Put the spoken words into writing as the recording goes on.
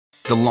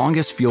The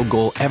longest field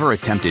goal ever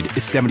attempted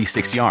is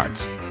 76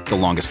 yards. The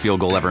longest field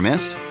goal ever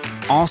missed?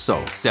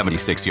 Also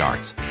 76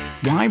 yards.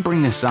 Why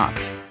bring this up?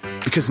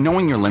 Because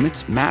knowing your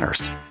limits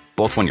matters,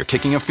 both when you're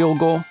kicking a field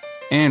goal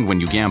and when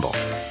you gamble.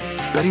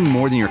 Betting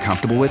more than you're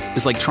comfortable with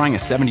is like trying a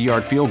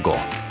 70-yard field goal.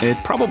 It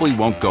probably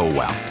won't go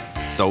well.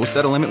 So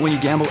set a limit when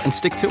you gamble and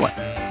stick to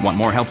it. Want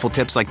more helpful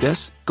tips like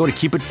this? Go to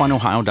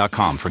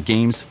keepitfunohio.com for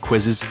games,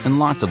 quizzes, and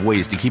lots of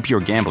ways to keep your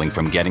gambling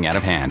from getting out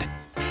of hand.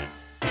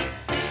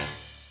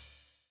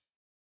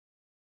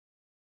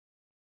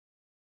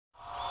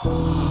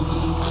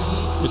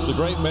 It's the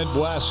Great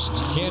Midwest,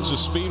 Kansas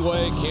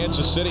Speedway,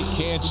 Kansas City,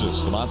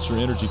 Kansas. The Monster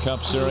Energy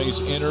Cup Series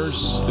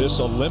enters this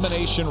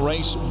elimination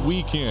race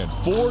weekend.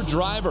 4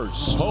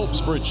 drivers' hopes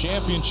for a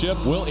championship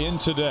will end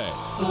today.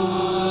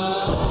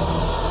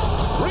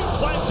 Green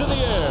flags in the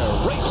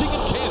air, racing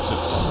in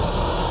Kansas.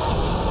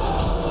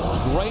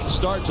 Great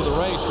start to the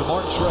race for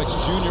Martin Truex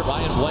Jr.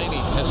 Ryan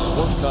Blaney has his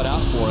work cut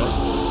out for him.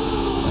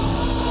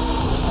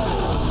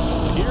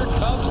 Here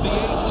comes the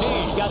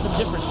 18. You got some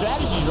different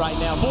strategies right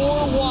now. 4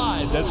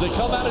 wide as they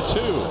come out of 2.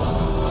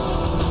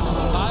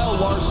 Kyle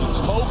Larson's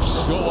hopes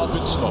go up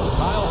in smoke.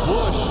 Kyle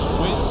Busch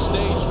wins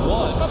stage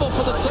 1. Trouble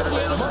for the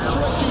 78 of Martin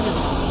Truex Jr.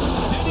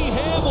 Denny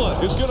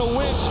Hamlin is going to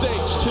win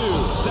stage 2.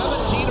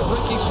 17 of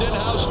Ricky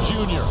Stenhouse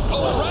Jr.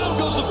 Oh, around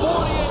goes the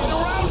 48. And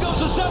around goes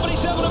the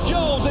 77 of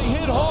Jones. They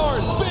hit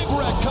hard. Big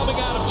wreck coming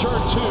out of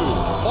turn 2.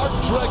 Martin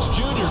Truex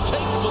Jr.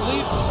 takes the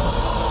lead.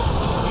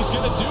 He's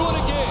going to do it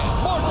again.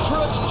 Martin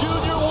Truex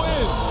Jr.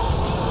 wins.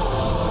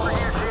 For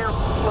you, Jim.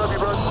 Love you,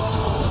 brother.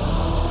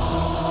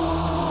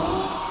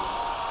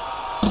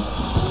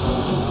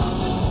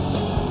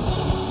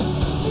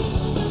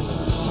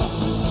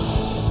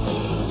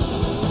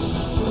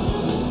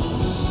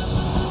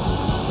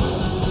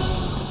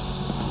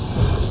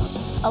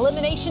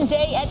 Elimination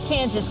day at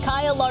Kansas.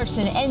 Kyle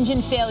Larson,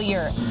 engine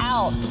failure,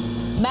 out.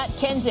 Matt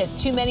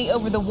Kenseth, too many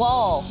over the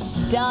wall,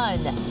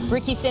 done.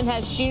 Ricky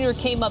Stenhouse Jr.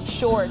 came up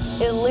short,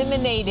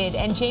 eliminated.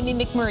 And Jamie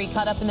McMurray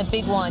caught up in the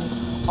big one,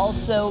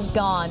 also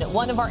gone.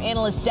 One of our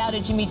analysts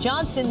doubted Jimmy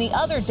Johnson, the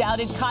other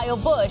doubted Kyle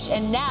Busch.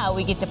 And now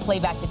we get to play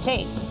back the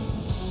tape.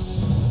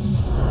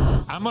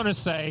 I'm going to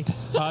say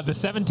the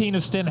 17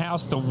 of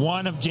Stenhouse, the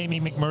 1 of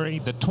Jamie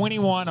McMurray, the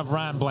 21 of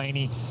Ryan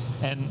Blaney,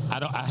 and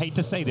I hate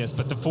to say this,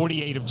 but the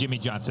 48 of Jimmy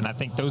Johnson. I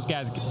think those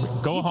guys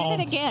go home.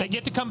 Did it again. They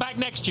get to come back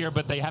next year,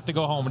 but they have to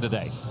go home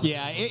today.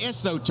 Yeah, it's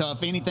so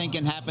tough. Anything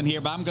can happen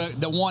here,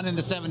 but the 1 and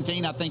the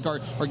 17, I think,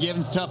 are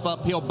giving tough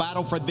uphill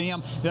battle for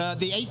them.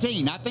 The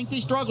 18, I think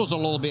he struggles a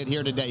little bit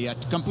here today. A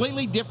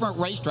completely different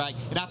racetrack,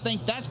 and I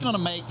think that's going to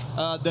make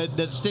the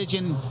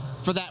decision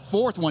for that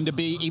 4th one to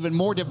be even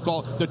more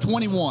difficult. The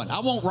 21.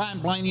 I want Ryan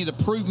Blaney to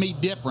prove me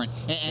different,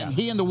 and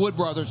he and the Wood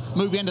brothers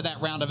move into that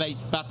round of 8,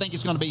 but I think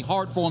it's going to be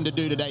hard for them to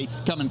do today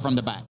coming from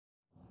the back.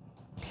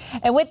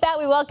 And with that,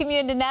 we welcome you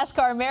into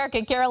NASCAR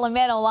America. Carol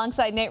Lamano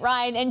alongside Nate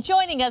Ryan. And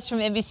joining us from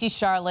NBC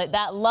Charlotte,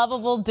 that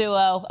lovable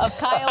duo of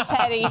Kyle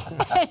Petty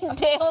and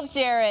Dale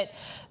Jarrett.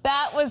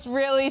 That was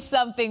really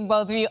something,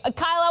 both of you.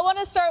 Kyle, I want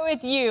to start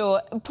with you.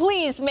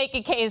 Please make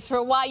a case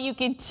for why you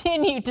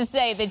continue to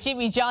say that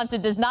Jimmy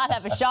Johnson does not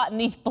have a shot in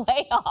these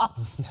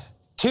playoffs.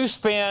 2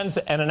 spins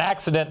and an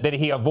accident that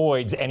he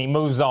avoids, and he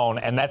moves on,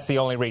 and that's the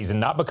only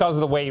reason, not because of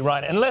the way he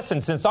runs. And listen,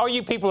 since all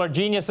you people are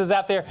geniuses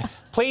out there,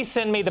 please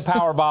send me the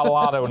Powerball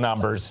Lotto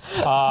numbers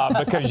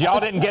because y'all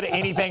didn't get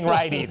anything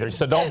right either.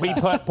 So don't be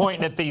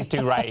pointing at these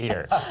 2 right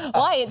here.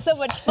 Why? It's so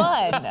much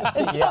fun.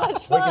 It's so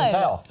much fun. We can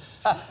tell.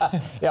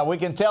 Yeah, we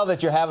can tell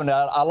that you're having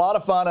a lot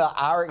of fun at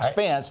our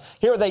expense.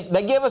 Here, they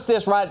give us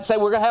this, right? Say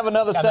we're going to have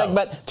another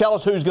segment. Tell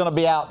us who's going to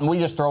be out, and we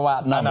just throw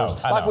out numbers.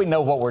 I know. We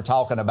know what we're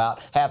talking about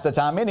half the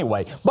time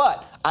anyway.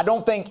 But I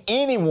don't think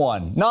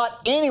anyone, not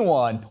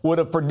anyone, would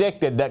have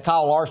predicted that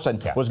Kyle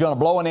Larson was going to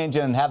blow an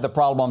engine and have the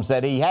problems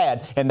that he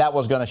had, and that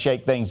was going to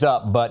shake things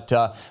up. But,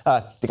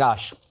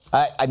 gosh.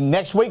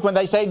 Next week when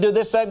they say do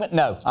this segment,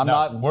 I'm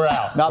not. We're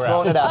out. Not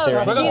throwing it out there.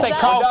 We're going to say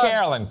call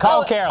Carolyn.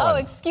 Call Carolyn. Oh,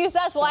 excuse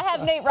us. Well, I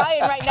have Nate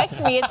Ryan right next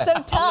to me. It's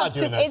so tough.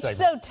 It's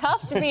so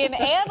tough to be an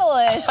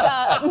analyst.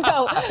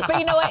 No, but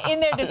you know what?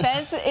 In their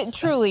defense,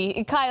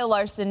 truly, Kyle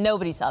Larson,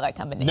 nobody saw that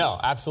coming. No,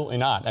 absolutely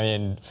not. I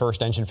mean,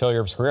 first engine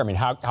failure of his career. I mean,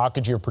 how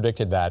could you have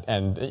predicted that?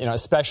 And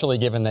especially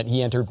given that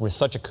he entered with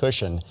such a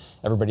cushion,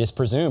 everybody has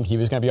presumed he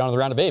was going to be on the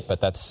round of 8.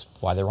 But that's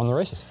why they run the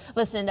races.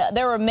 Listen,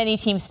 there were many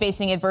teams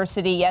facing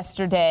adversity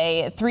yesterday.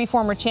 3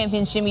 former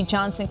champions, Jimmy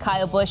Johnson,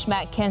 Kyle Busch,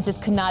 Matt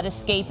Kenseth, could not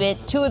escape it.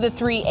 2 of the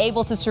 3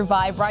 able to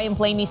survive. Ryan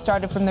Blaney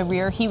started from the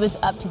rear. He was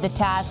up to the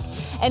task.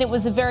 And it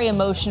was a very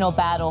emotional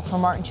battle for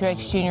Martin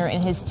Truex Jr.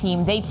 and his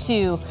team. They,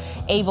 too,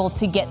 able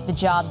to get the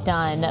job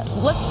done.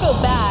 Let's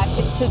go back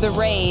to the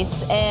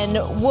race,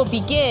 and we'll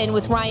begin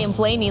with Ryan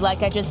Blaney.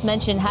 Like I just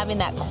mentioned, having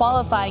that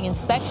qualifying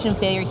inspection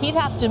failure. He'd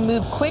have to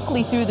move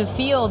quickly through the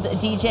field,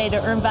 DJ,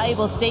 to earn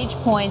valuable stage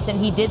points,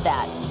 and he did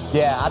that.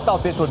 Yeah, I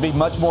thought this would be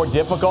much more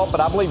difficult, but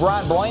I believe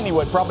Ryan Blaney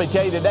would probably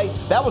tell you today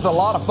that was a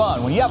lot of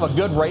fun. When you have a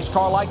good race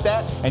car like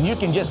that and you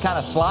can just kind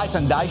of slice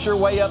and dice your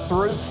way up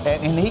through,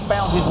 and he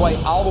found his way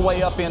all the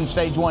way up in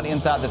stage one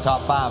inside the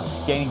top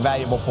 5, gaining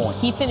valuable points.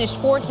 He finished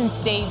 4th in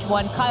stage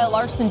 1. Kyle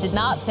Larson did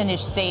not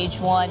finish stage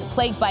 1,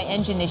 plagued by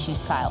engine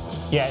issues, Kyle.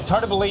 Yeah, it's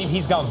hard to believe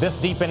he's gone this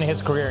deep into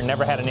his career and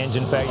never had an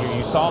engine failure.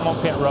 You saw him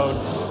on pit road.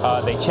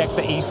 They checked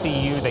the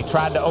ECU. They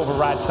tried to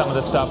override some of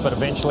the stuff, but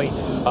eventually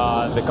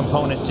the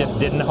components just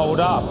didn't hold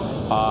up.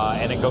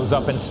 And it goes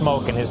up in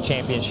smoke, and his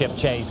championship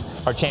chase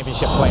or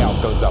championship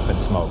playoff goes up in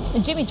smoke.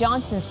 And Jimmy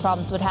Johnson's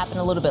problems would happen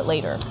a little bit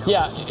later.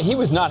 Yeah, he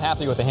was not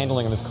happy with the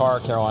handling of his car,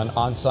 Caroline,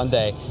 on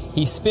Sunday.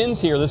 He spins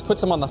here. This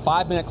puts him on the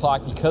 5-minute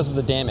clock because of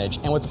the damage.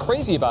 And what's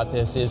crazy about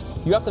this is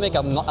you have to make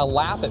a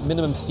lap at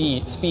minimum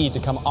speed to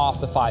come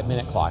off the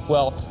 5-minute clock.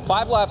 Well,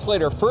 5 laps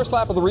later, first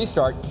lap of the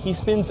restart, he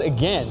spins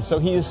again. So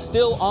he is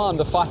still on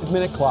the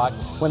 5-minute clock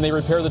when they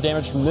repair the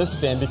damage from this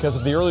spin because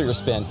of the earlier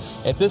spin.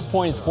 At this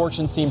point, his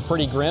fortunes seem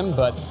pretty grim,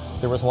 but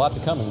there was a lot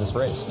to come in this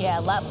race. Yeah,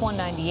 lap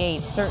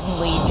 198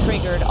 certainly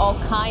triggered all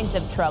kinds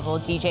of trouble.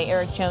 DJ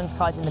Eric Jones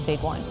causing the big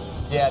one.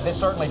 Yeah, this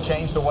certainly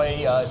changed the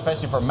way,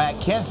 especially for Matt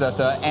Kenseth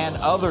and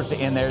others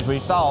in there, as we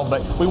saw.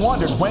 But we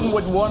wondered, when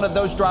would one of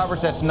those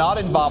drivers that's not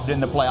involved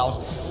in the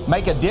playoffs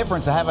make a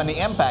difference of having the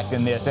impact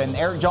in this? And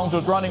Eric Jones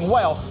was running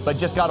well, but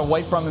just got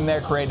away from him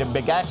there, created a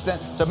big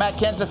accident. So Matt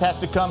Kenseth has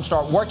to come,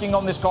 start working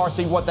on this car,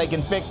 see what they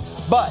can fix.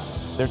 But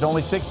there's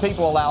only 6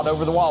 people allowed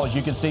over the wall, as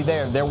you can see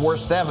there. There were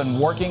 7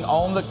 working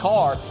on the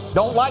car.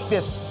 Don't like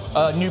this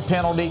new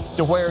penalty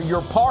to where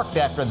you're parked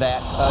after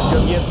that.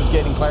 Joe Gibbs was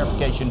getting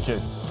clarification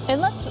too. And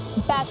let's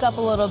back up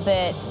a little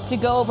bit to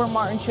go over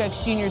Martin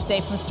Truex Jr.'s day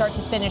from start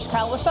to finish.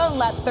 Kyle, we're starting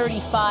lap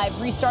 35,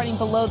 restarting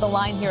below the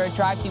line here, a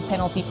drive-through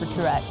penalty for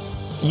Truex.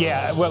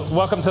 Yeah, well,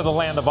 welcome to the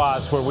land of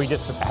Oz, where we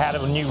just had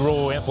a new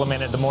rule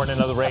implemented the morning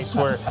of the race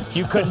where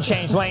you couldn't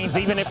change lanes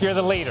even if you're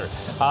the leader.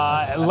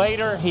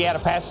 Later, he had a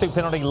pass-through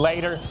penalty.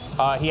 Later,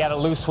 he had a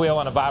loose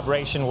wheel and a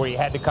vibration where he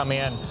had to come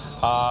in,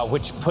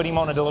 which put him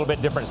on a little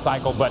bit different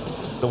cycle. But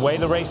the way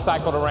the race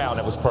cycled around,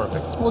 it was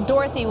perfect. Well,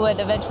 Dorothy would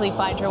eventually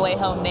find her way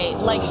home, Nate,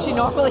 like she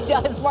normally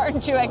does. Martin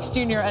Truex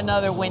Jr.,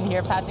 another win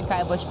here, passing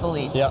Kyle Busch for the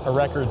lead. Yeah, a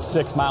record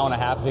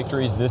 6.5-mile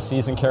victories this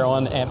season,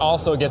 Carolyn, and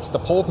also gets the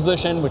pole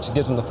position, which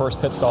gives him the first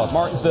pit stall at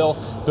Martinsville,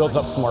 builds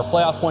up some more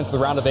playoff points to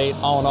the round of 8.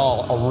 All in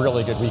all, a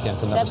really good weekend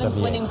for number 78.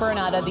 7th winning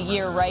burnout of the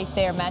year right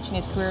there, matching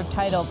his career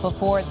title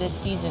before this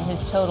season.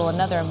 His total,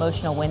 another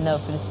emotional win, though,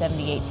 for the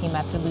 78 team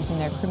after losing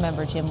their crew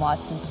member Jim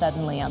Watson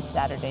suddenly on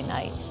Saturday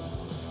night.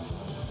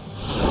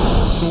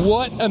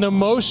 What an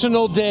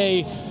emotional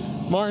day,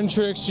 Martin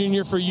Truex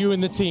Jr., for you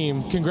and the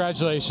team.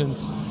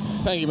 Congratulations.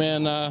 Thank you,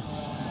 man.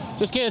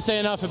 Just can't say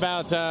enough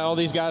about all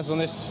these guys on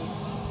this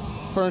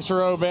Furniture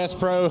Row Bass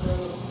Pro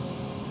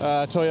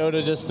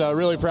Toyota. Just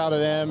really proud of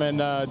them, and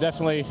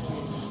definitely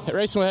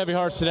racing with heavy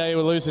hearts today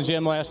with losing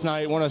Jim last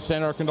night. Want to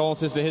send our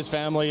condolences to his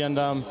family and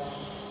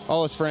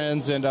all his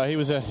friends. And he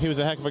was a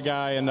heck of a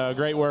guy and a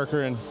great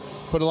worker, and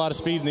put a lot of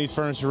speed in these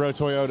Furniture Row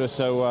Toyotas.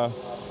 So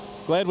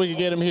glad we could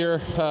get him here,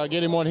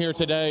 get him one here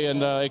today,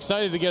 and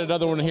excited to get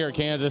another one here at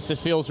Kansas.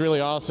 This feels really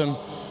awesome.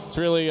 It's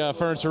really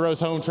Furniture Row's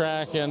home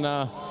track,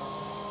 and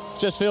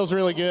just feels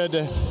really good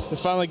to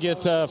finally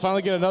get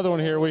another one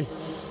here. We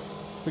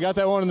got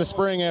that one in the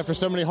spring after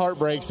so many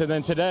heartbreaks, and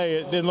then today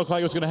it didn't look like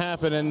it was going to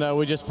happen, and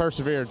we just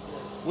persevered.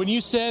 When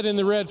you said in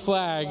the red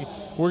flag,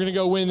 we're going to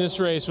go win this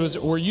race,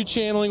 were you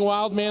channeling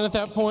Wildman at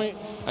that point?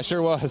 I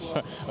sure was.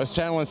 I was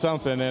channeling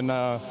something, and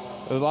a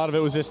lot of it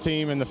was this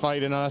team and the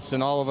fight in us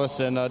and all of us,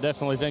 and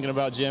definitely thinking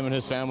about Jim and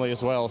his family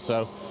as well.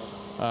 So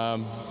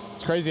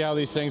it's crazy how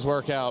these things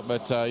work out,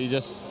 but you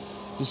just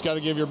got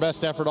to give your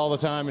best effort all the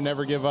time and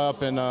never give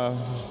up, and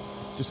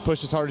just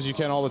push as hard as you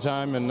can all the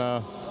time, and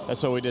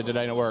that's what we did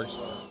today, and it worked.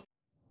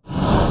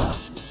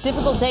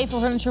 Difficult day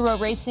for Furniture Row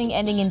Racing,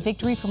 ending in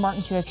victory for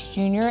Martin Truex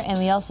Jr., and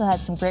we also had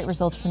some great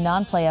results for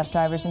non-playoff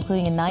drivers,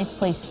 including a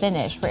 9th-place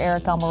finish for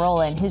Eric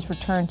Almirola and his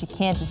return to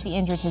Kansas. He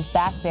injured his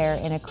back there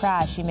in a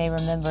crash, you may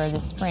remember,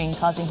 this spring,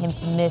 causing him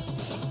to miss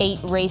 8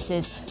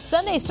 races.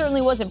 Sunday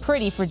certainly wasn't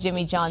pretty for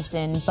Jimmy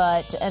Johnson,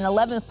 but an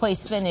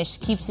 11th-place finish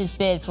keeps his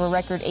bid for a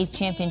record 8th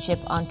championship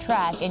on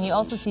track, and you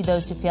also see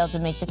those who failed to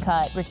make the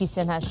cut: Ricky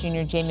Stenhouse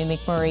Jr., Jamie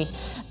McMurray,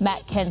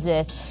 Matt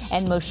Kenseth,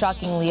 and most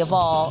shockingly of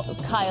all,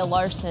 Kyle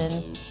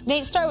Larson.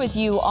 Nate, start with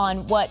you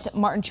on what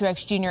Martin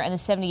Truex Jr. and the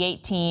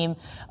 78 team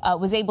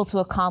was able to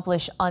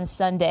accomplish on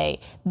Sunday.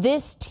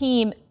 This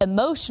team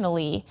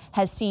emotionally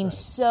has seen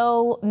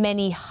so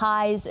many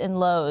highs and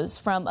lows,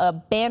 from a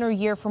banner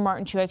year for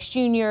Martin Truex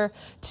Jr.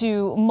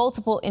 to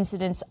multiple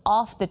incidents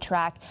off the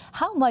track.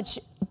 How much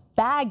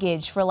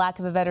baggage, for lack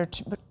of a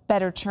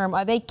better term,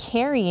 are they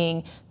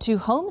carrying to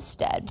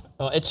Homestead?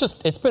 Well,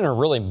 it's been a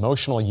really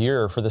emotional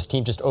year for this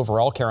team just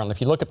overall, Carolyn. If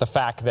you look at the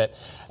fact that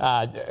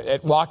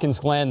at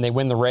Watkins Glen, they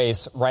win the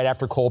race right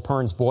after Cole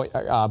Pearn's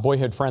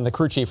boyhood friend, the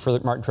crew chief for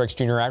Martin Truex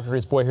Jr., after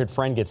his boyhood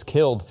friend gets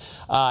killed.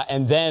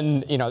 And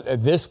then,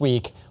 this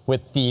week,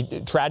 with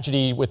the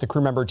tragedy with the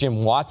crew member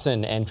Jim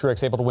Watson, and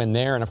Truex able to win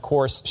there. And, of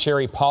course,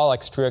 Sherry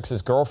Pollack,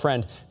 Truex's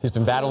girlfriend, who's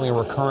been battling a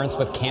recurrence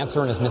with cancer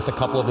and has missed a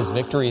couple of his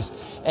victories.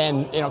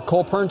 And,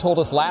 Cole Pearn told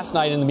us last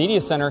night in the media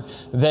center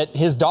that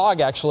his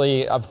dog,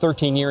 actually, of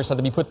 13 years, had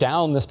to be put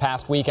down this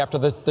past week after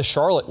the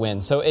Charlotte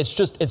win. So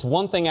it's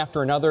one thing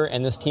after another,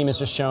 and this team has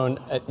just shown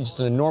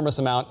just an enormous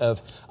amount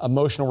of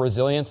emotional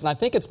resilience. And I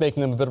think it's making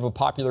them a bit of a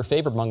popular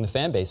favorite among the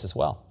fan base as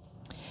well.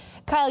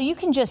 Kyle, you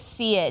can just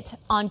see it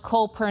on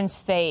Cole Pearn's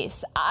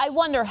face. I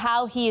wonder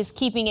how he is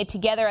keeping it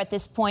together at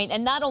this point.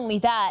 And not only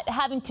that,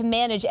 having to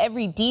manage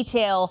every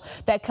detail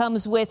that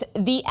comes with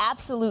the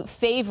absolute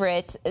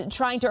favorite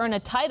trying to earn a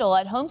title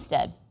at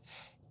Homestead.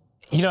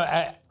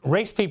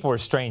 Race people are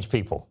strange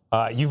people.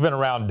 You've been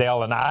around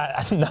Dale and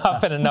I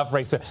enough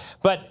race people.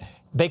 But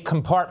they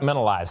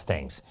compartmentalize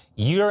things.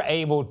 You're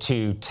able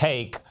to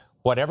take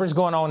whatever's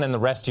going on in the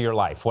rest of your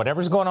life,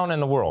 whatever's going on in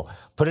the world,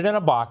 put it in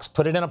a box,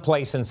 put it in a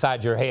place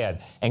inside your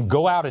head, and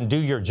go out and do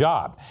your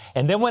job.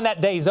 And then when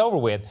that day's over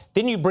with,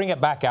 then you bring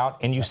it back out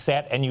and you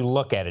sit and you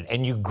look at it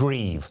and you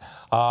grieve.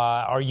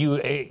 Or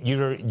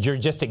you're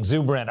just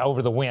exuberant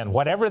over the win.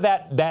 Whatever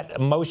that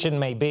emotion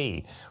may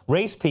be,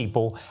 race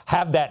people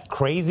have that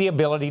crazy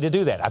ability to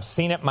do that. I've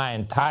seen it my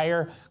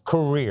entire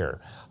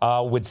career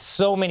with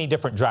so many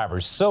different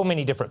drivers, so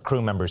many different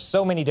crew members,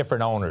 so many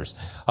different owners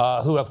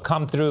who have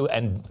come through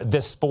and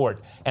this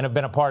sport and have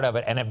been a part of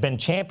it and have been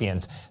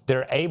champions.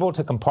 They're able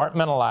to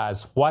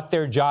compartmentalize what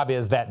their job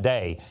is that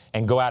day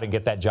and go out and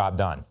get that job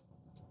done.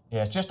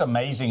 Yeah, it's just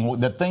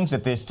amazing the things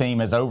that this team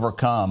has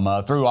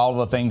overcome through all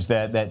the things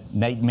that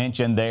Nate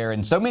mentioned there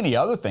and so many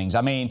other things.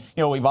 I mean,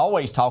 we've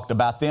always talked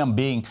about them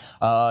being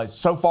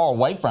so far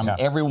away from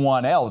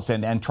everyone else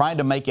and trying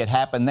to make it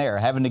happen there,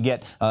 having to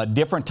get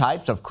different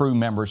types of crew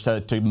members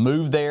to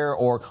move there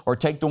or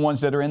take the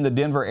ones that are in the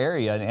Denver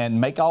area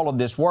and make all of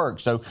this work.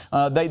 So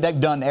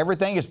they've done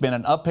everything. It's been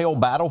an uphill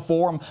battle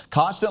for them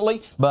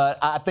constantly, but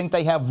I think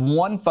they have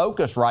one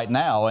focus right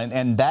now,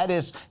 and that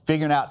is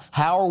figuring out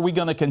how are we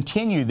going to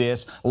continue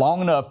this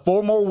long enough,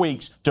 4 more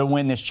weeks to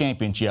win this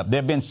championship.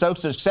 They've been so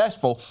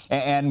successful,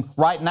 and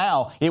right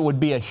now it would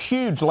be a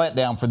huge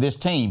letdown for this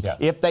team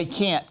if they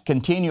can't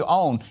continue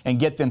on and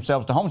get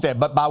themselves to Homestead.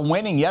 But by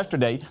winning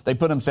yesterday, they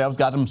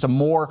got them some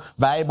more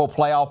valuable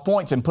playoff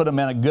points and put them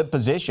in a good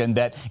position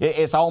that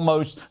it's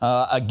almost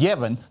a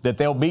given that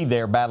they'll be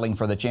there battling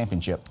for the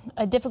championship.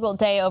 A difficult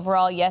day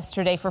overall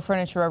yesterday for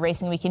Furniture Row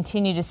Racing. We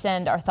continue to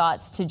send our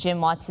thoughts to Jim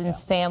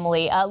Watson's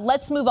family.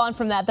 Let's move on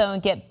from that, though,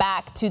 and get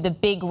back to the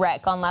big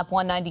wreck on lap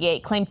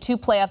 198. Claimed 2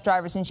 playoff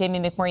drivers in Jamie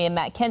McMurray and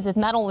Matt Kenseth.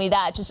 Not only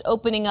that, just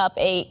opening up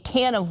a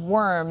can of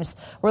worms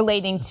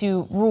relating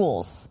to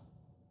rules.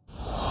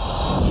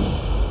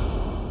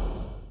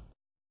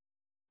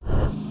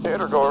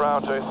 Hit or go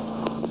around, Chase?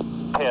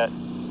 Pit.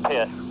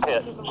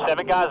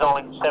 7 guys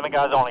only.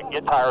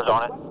 Get tires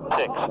on it.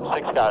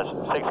 6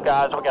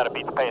 guys. We got to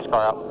beat the pace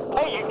car out.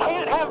 Hey, you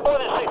can't have more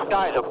than 6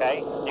 guys,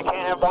 okay? You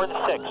can't have more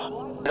than 6.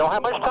 We don't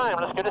have much time.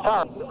 Let's get a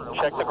tire.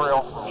 Check the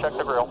grill.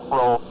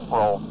 Roll.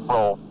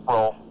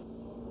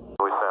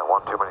 We sent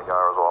 1 too many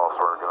guys off,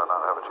 so we're going to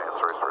not have a chance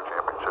to race for a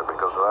championship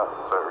because of that.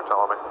 Is that what you're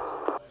telling me?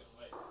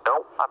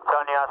 Nope. I'm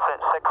telling you, I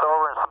sent 6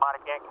 over and somebody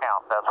can't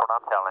count. That's what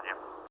I'm telling you.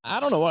 I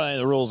don't know what any of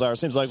the rules are. It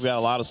seems like we got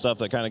a lot of stuff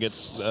that kind of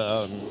gets,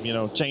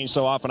 changed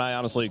so often. I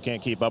honestly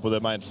can't keep up with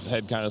it. My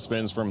head kind of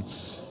spins from,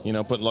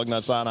 putting lug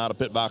nuts on out of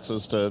pit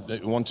boxes to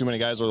 1 too many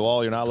guys over the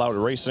wall. You're not allowed to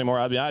race anymore.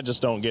 I mean, I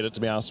just don't get it, to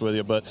be honest with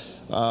you. But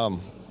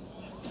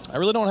I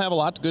really don't have a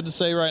lot good to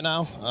say right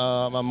now.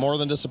 I'm more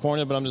than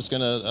disappointed, but I'm just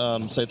going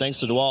to say thanks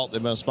to DeWalt.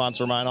 They've been a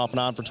sponsor of mine off and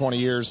on for 20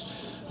 years.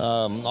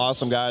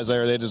 Awesome guys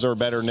there. They deserve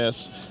better than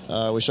this.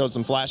 We showed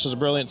some flashes of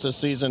brilliance this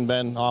season,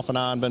 been off and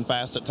on, been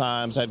fast at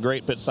times, had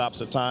great pit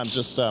stops at times.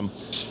 Just haven't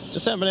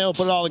been able to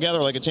put it all together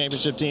like a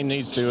championship team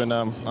needs to, and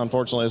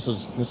unfortunately this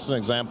is an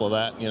example of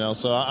that.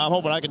 So I'm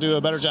hoping I can do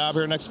a better job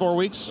here next 4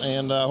 weeks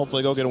and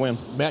hopefully go get a win.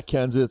 Matt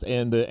Kenseth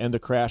and the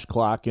crash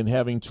clock and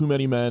having too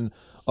many men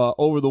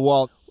over the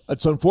wall.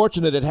 It's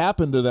unfortunate it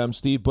happened to them,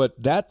 Steve,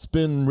 but that's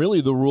been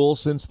really the rule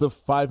since the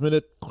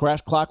 5-minute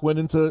crash clock went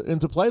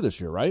into play this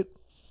year, right?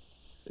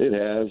 It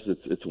has.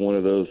 It's one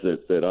of those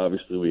that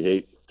obviously we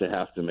hate to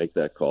have to make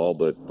that call,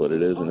 but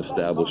it is an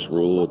established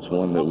rule. It's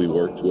one that we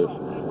worked with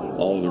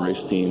all of the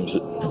race teams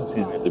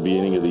at the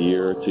beginning of the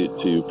year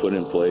to put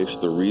in place.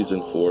 The reason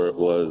for it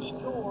was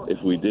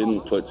if we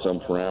didn't put some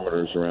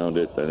parameters around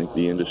it, I think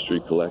the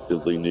industry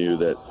collectively knew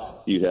that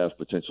you'd have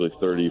potentially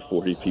 30,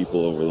 40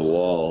 people over the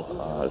wall,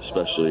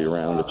 especially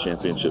around a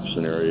championship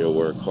scenario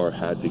where a car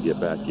had to get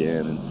back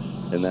in.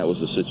 And that was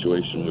the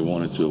situation we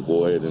wanted to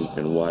avoid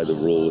and why the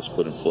rule was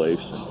put in place.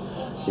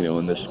 And,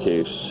 in this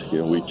case,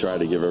 we try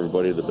to give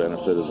everybody the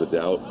benefit of the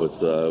doubt, but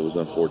it was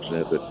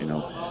unfortunate that,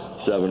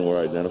 7 were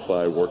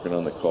identified working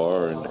on the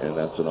car, and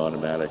that's an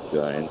automatic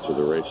end to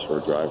the race for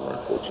a driver,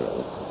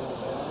 unfortunately.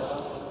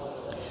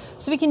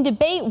 So we can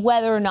debate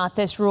whether or not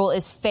this rule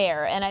is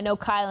fair, and I know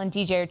Kyle and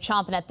DJ are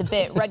chomping at the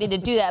bit, ready to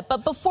do that.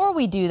 But before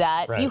we do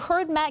that, You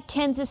heard Matt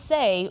Kenseth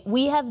say,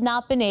 we have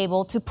not been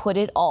able to put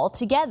it all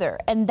together,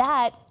 and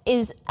that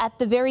is at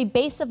the very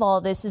base of all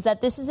this is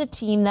that this is a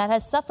team that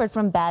has suffered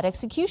from bad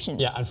execution.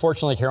 Yeah,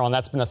 unfortunately, Carolyn,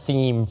 that's been a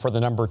theme for the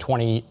number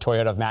 20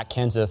 Toyota of Matt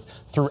Kenseth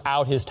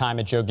throughout his time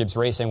at Joe Gibbs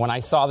Racing. When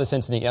I saw this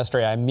incident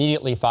yesterday, I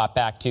immediately thought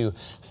back to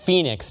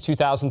Phoenix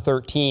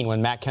 2013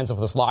 when Matt Kenseth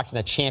was locked in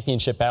a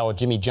championship battle with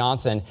Jimmy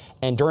Johnson.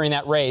 And during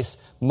that race,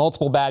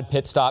 multiple bad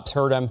pit stops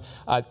hurt him,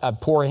 a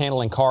poor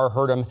handling car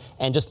hurt him,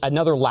 and just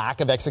another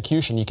lack of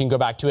execution. You can go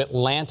back to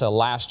Atlanta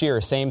last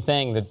year, same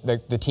thing.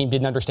 The team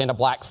didn't understand a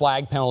black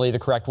flag penalty the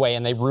correct way,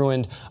 and they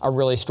ruined a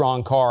really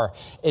strong car.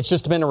 It's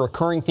just been a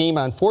recurring theme.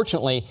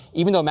 Unfortunately,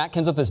 even though Matt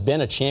Kenseth has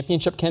been a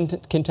championship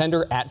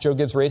contender at Joe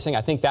Gibbs Racing,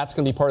 I think that's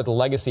going to be part of the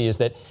legacy, is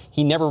that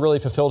he never really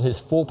fulfilled his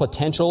full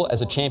potential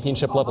as a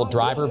championship-level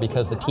driver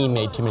because the team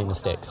made too many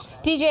mistakes.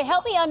 DJ,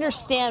 help me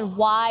understand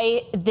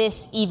why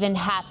this even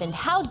happened.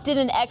 How did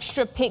an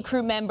extra pit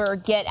crew member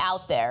get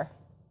out there?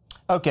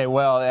 Okay,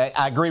 well,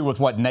 I agree with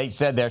what Nate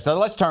said there. So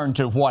let's turn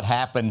to what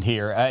happened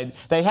here.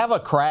 They have a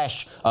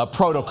crash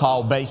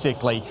protocol,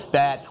 basically,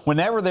 that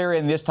whenever they're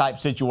in this type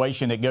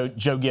situation at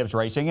Joe Gibbs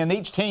Racing, and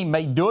each team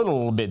may do it a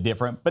little bit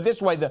different, but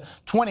this way the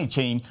 20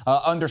 team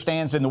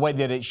understands in the way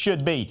that it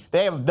should be.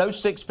 They have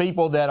those 6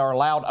 people that are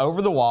allowed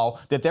over the wall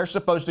that they're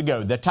supposed to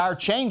go. The tire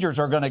changers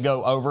are going to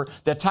go over.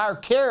 The tire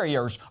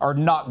carriers are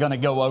not going to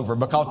go over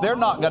because they're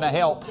not going to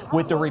help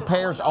with the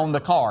repairs on the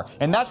car.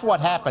 And that's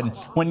what happened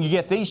when you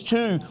get these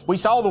two.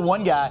 We saw the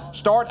one guy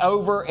start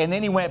over, and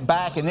then he went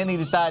back, and then he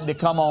decided to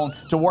come on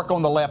to work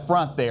on the left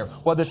front there.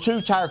 Well, the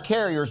 2 tire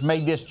carriers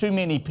made this too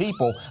many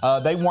people.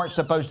 They weren't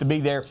supposed to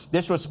be there.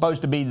 This was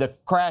supposed to be the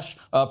crash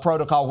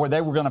protocol where they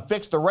were going to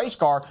fix the race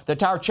car. The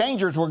tire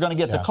changers were going to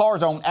get the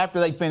cars on after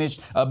they finished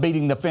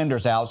beating the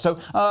fenders out. So,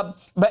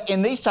 but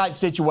in these type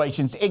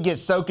situations, it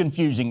gets so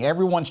confusing.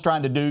 Everyone's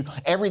trying to do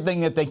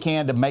everything that they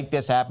can to make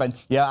this happen.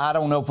 Yeah, I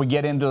don't know if we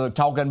get into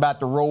talking about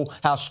the rule,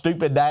 how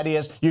stupid that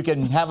is. You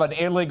can have an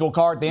illegal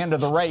car at the end of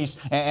the race,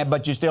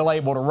 but you're still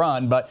able to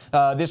run. But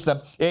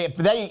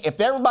if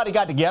everybody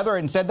got together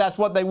and said that's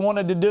what they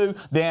wanted to do,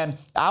 then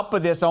I'll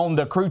put this on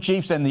the crew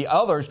chiefs and the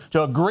others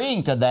to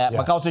agreeing to that,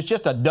 because it's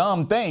just a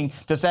dumb thing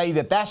to say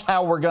that that's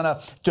how we're going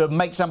to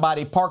make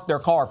somebody park their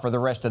car for the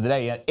rest of the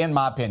day, in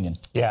my opinion.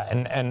 Yeah,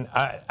 and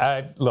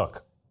I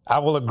look, I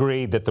will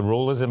agree that the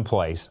rule is in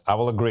place. I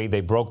will agree they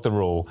broke the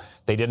rule.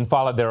 They didn't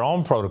follow their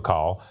own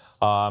protocol.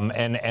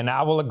 And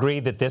I will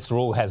agree that this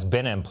rule has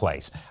been in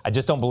place. I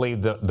just don't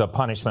believe the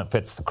punishment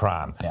fits the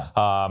crime.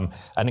 Yeah.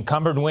 An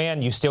encumbered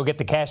win, you still get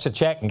to cash the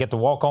check and get to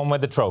walk home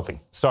with the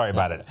trophy. Sorry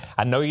about it.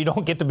 I know you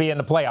don't get to be in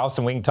the playoffs,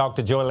 and we can talk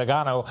to Joey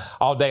Logano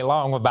all day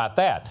long about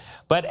that.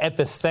 But at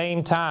the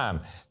same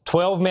time,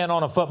 12 men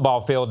on a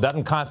football field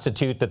doesn't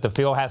constitute that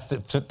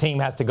the team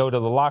has to go to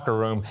the locker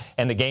room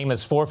and the game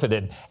is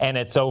forfeited and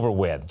it's over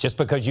with just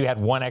because you had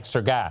one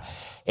extra guy.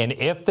 And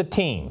if the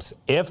teams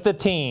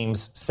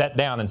sat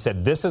down and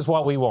said, this is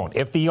what we want,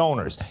 if the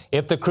owners,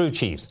 if the crew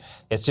chiefs,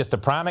 it's just a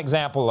prime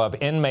example of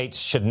inmates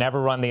should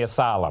never run the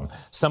asylum.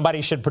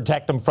 Somebody should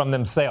protect them from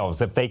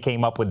themselves if they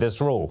came up with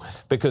this rule,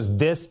 because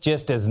this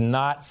just does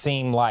not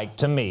seem like,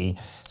 to me,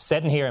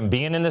 sitting here and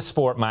being in the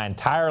sport my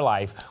entire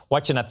life,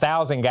 watching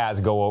 1,000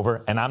 guys go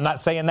over, and I'm not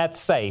saying that's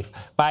safe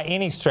by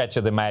any stretch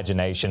of the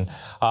imagination,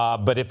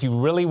 but if you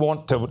really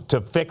want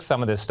to fix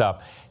some of this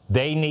stuff,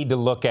 they need to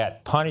look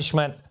at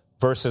punishment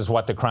versus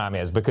what the crime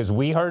is, because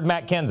we heard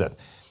Matt Kenseth.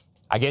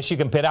 I guess you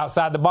can pit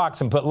outside the box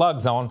and put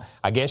lugs on.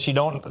 I guess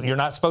you're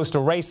not supposed to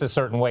race a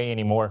certain way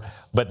anymore,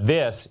 but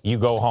this, you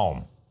go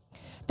home.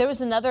 There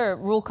was another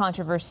rule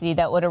controversy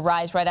that would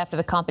arise right after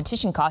the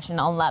competition caution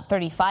on lap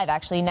 35,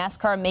 actually.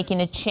 NASCAR making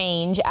a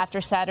change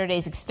after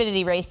Saturday's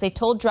Xfinity race. They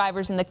told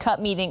drivers in the Cup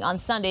meeting on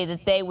Sunday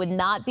that they would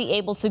not be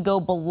able to go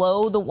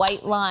below the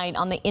white line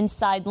on the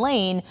inside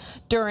lane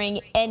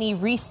during any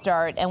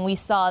restart. And we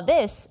saw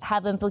this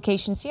have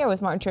implications here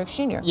with Martin Truex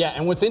Jr. Yeah,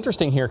 and what's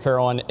interesting here,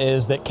 Carolyn,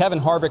 is that Kevin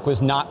Harvick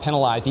was not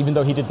penalized, even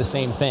though he did the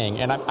same thing.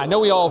 And I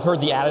know we all have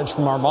heard the adage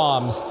from our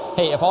moms,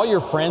 hey, if all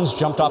your friends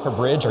jumped off a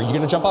bridge, are you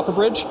going to jump off a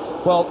bridge?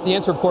 Well, the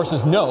answer, of course,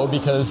 is no,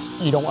 because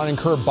you don't want to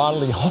incur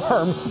bodily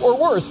harm or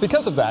worse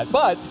because of that.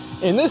 But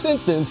in this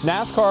instance,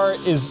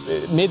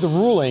 NASCAR made the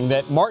ruling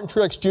that Martin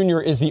Truex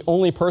Jr. is the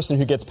only person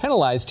who gets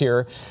penalized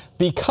here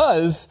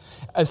because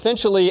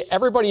essentially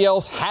everybody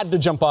else had to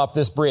jump off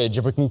this bridge,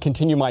 if we can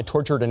continue my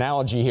tortured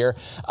analogy here,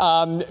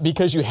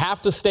 because you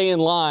have to stay in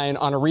line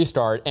on a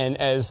restart. And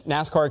as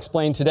NASCAR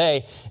explained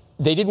today,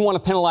 they didn't want to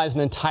penalize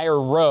an entire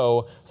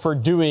row for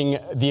doing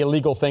the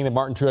illegal thing that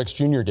Martin Truex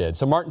Jr. did.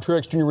 So Martin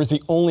Truex Jr. was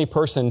the only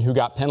person who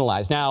got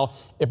penalized. Now,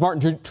 if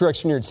Martin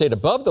Truex Jr. had stayed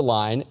above the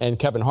line and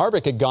Kevin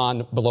Harvick had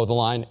gone below the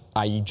line,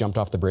 i.e. jumped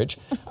off the bridge,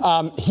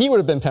 he would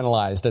have been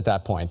penalized at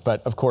that point.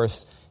 But, of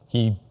course,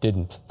 he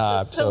didn't.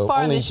 So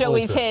far in the show,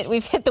 we've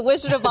hit the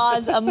Wizard of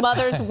Oz, a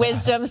mother's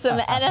wisdom, some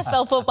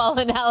NFL football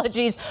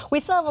analogies.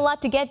 We still have a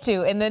lot to get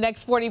to in the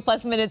next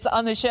 40-plus minutes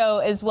on the show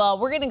as well.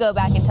 We're going to go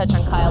back and touch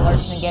on Kyle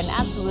Larson again.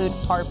 Absolute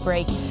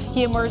heartbreak.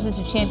 He emerged as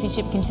a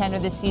championship contender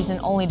this season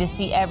only to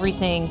see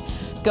everything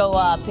go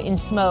up in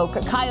smoke.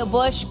 Kyle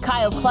Busch,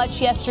 Kyle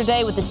clutch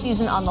yesterday with the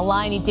season on the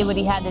line. He did what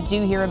he had to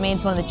do. He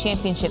remains one of the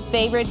championship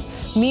favorites.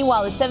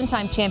 Meanwhile, the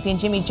 7-time champion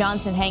Jimmie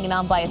Johnson hanging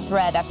on by a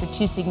thread after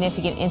 2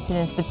 significant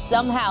incidents, but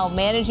somehow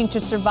managing to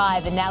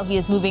survive, and now he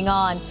is moving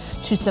on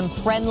to some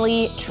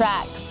friendly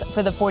tracks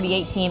for the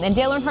 48 team. And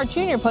Dale Earnhardt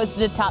Jr.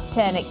 posted a top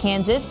 10 at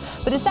Kansas,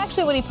 but it's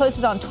actually what he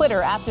posted on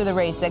Twitter after the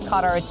race that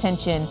caught our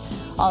attention.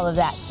 All of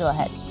that still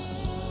ahead.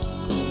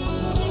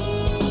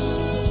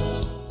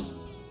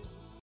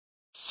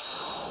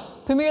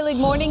 Premier League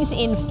mornings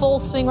in full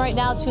swing right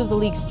now. 2 of the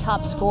league's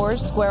top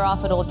scorers square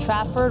off at Old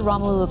Trafford.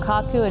 Romelu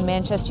Lukaku and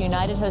Manchester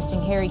United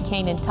hosting Harry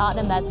Kane and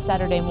Tottenham. That's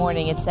Saturday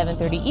morning at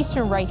 7:30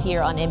 Eastern right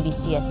here on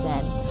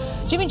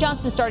NBCSN. Jimmie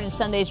Johnson started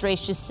Sunday's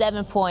race just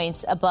 7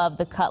 points above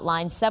the cut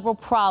line. Several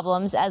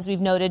problems, as we've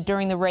noted,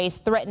 during the race,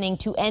 threatening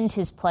to end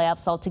his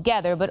playoffs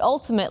altogether. But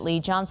ultimately,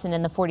 Johnson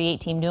and the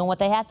 48 team doing what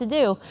they have to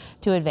do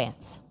to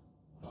advance.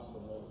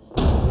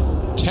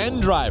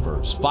 10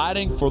 drivers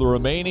fighting for the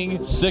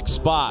remaining 6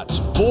 spots.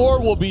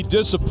 4 will be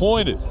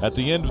disappointed at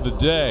the end of the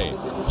day.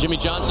 Jimmie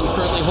Johnson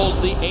currently holds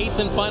the 8th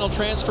and final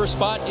transfer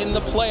spot in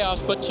the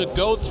playoffs, but to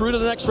go through to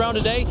the next round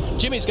today,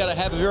 Jimmy's got to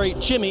have a very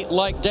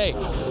Jimmy-like day.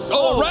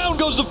 Around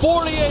goes the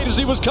 48 as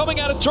he was coming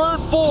out of turn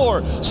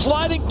 4,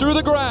 sliding through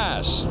the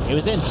grass. He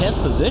was in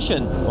 10th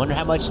position. Wonder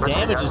how much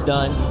damage is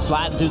done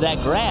sliding through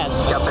that grass.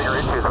 You got bigger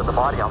issues with the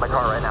body on the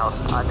car right now.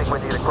 I think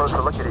when you get a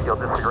closer look at it, you'll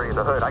disagree with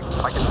the hood. I can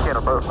scan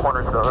on both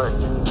corners of the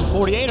hood.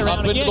 48 around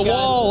up into the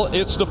wall.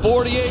 It's the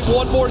 48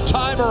 one more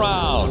time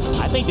around.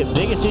 I think the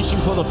biggest issue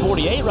for the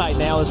 48 right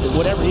now is that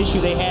whatever issue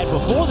they had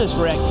before this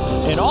wreck,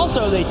 and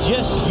also they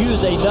just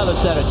used another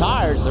set of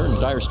tires. They're in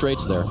dire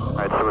straits there. All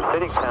right, so we're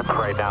sitting 10th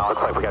right now.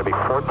 Looks like we got to be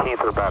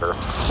 14th or better.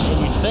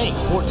 And you think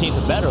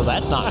 14th or better,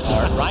 that's not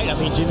hard, right? I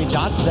mean, Jimmie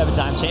Johnson,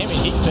 7-time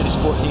champion, he can finish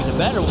 14th or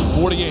better.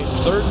 48,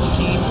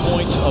 13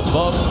 points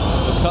above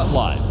the cut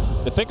line.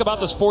 To think about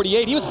this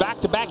 48, he was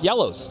back-to-back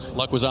yellows.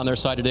 Luck was on their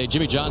side today.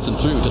 Jimmie Johnson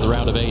through to the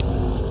round of 8.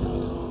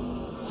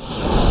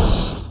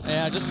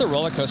 Yeah, just a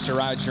roller coaster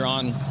ride you're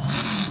on.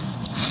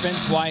 Spin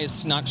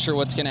twice, not sure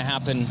what's going to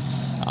happen.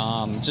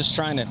 Just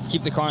trying to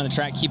keep the car on the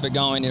track, keep it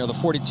going. You know, the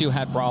 42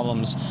 had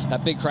problems.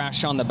 That big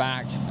crash on the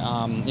back.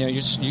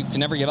 You can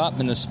never give up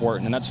in this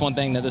sport, and that's one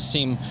thing that this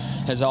team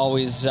has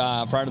always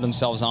prided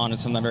themselves on, and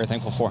something I'm very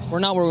thankful for. We're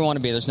not where we want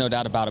to be. There's no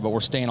doubt about it, but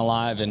we're staying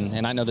alive,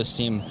 and I know this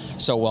team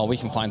so well. We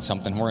can find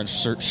something. We're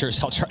sure as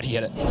hell try to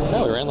get it.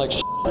 No, we ran like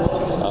shit.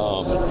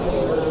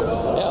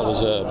 It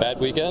was a bad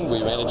weekend. We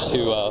managed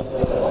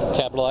to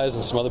capitalize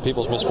on some other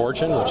people's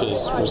misfortune, which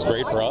was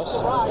great for us.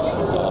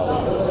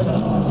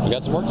 We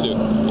got some work to do.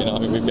 You know, I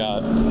mean, we've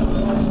got,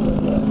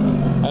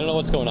 I don't know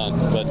what's going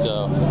on, but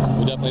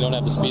we definitely don't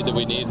have the speed that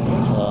we need.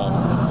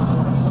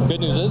 Good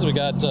news is we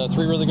got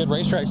 3 really good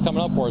racetracks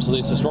coming up for us, at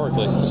least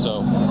historically.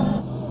 So.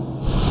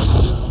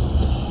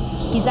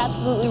 He's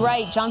absolutely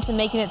right. Johnson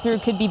making it through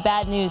could be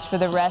bad news for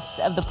the rest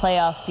of the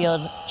playoff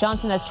field.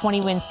 Johnson has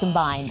 20 wins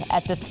combined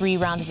at the 3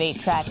 round of 8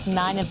 tracks.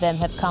 9 of them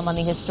have come on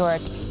the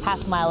historic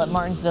half mile at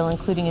Martinsville,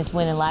 including his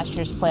win in last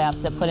year's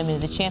playoffs that put him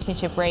into the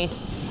championship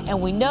race.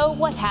 And we know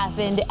what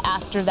happened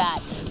after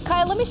that.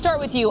 Kyle, let me start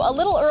with you. A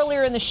little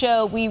earlier in the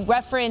show, we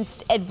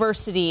referenced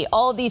adversity.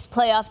 All of these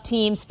playoff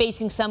teams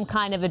facing some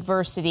kind of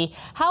adversity.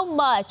 How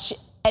much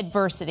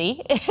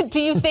adversity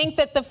do you think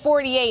that the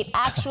 48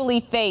 actually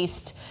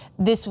faced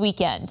this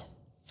weekend?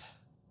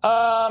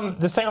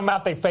 The same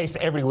amount they face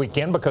every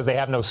weekend because they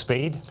have no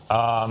speed.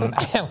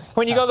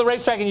 When you go to the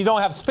racetrack and you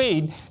don't have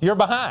speed, you're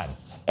behind.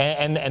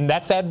 And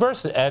that's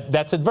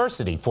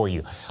adversity for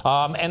you.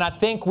 And I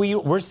think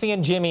we're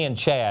seeing Jimmy and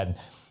Chad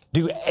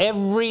do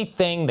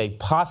everything they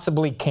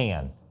possibly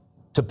can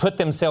to put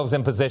themselves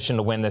in position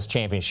to win this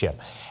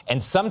championship.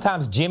 And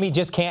sometimes Jimmy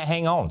just can't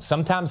hang on.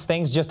 Sometimes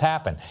things just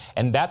happen.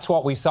 And that's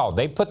what we saw.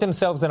 They put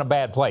themselves in a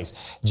bad place.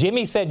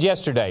 Jimmy said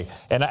yesterday,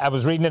 and I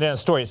was reading it in a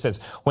story, it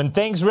says, when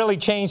things really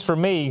changed for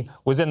me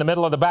was in the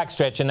middle of the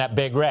backstretch in that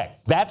big wreck.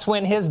 That's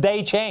when his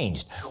day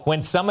changed,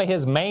 when some of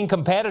his main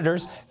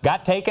competitors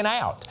got taken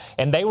out.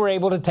 And they were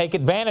able to take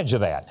advantage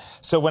of that.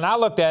 So when I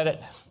looked at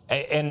it,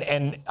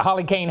 and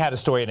Holly Kane had a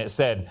story, and it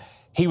said,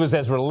 he was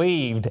as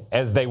relieved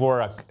as they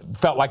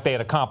felt like they had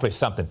accomplished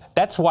something.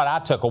 That's what I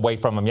took away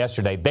from them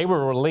yesterday. They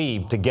were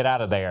relieved to get out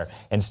of there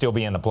and still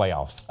be in the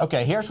playoffs.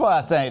 Okay, here's what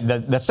I think.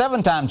 The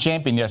 7-time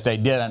champion yesterday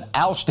did an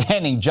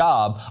outstanding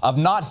job of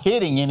not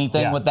hitting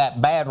anything with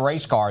that bad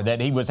race car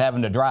that he was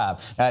having to drive.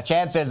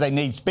 Chad says they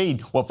need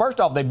speed. Well, first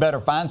off, they better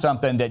find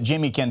something that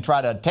Jimmy can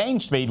try to attain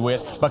speed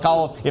with,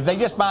 because if they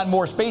just find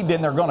more speed,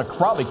 then they're going to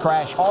probably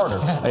crash harder.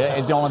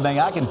 It's the only thing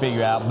I can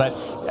figure out. But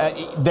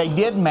they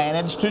did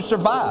manage to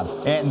survive.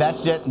 And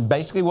that's just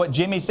basically what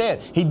Jimmy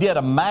said. He did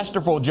a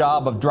masterful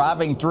job of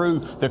driving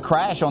through the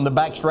crash on the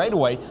back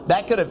straightaway.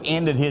 That could have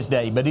ended his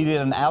day, but he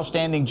did an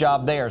outstanding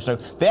job there. So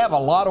they have a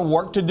lot of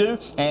work to do,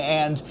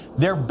 and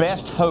their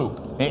best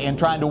hope in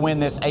trying to win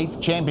this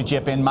 8th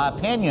championship, in my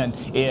opinion,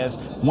 is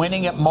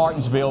winning at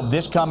Martinsville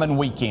this coming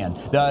weekend.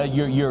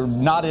 You're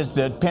not as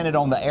dependent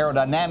on the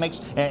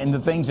aerodynamics and the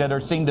things that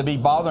seem to be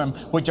bothering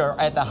them, which are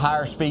at the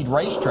higher speed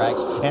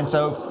racetracks. And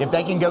so if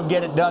they can go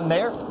get it done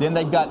there, then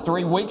they've got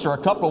 3 weeks or a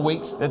couple of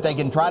weeks that they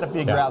can try to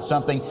figure out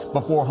something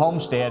before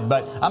Homestead.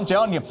 But I'm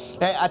telling you,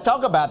 I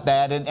talk about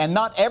that, and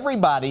not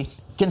everybody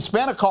can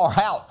spin a car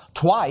out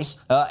twice,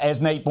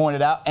 as Nate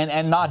pointed out,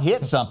 and not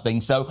hit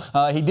something. So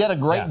he did a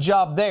great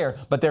job there,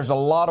 but there's a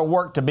lot of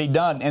work to be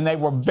done, and they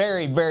were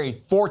very,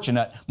 very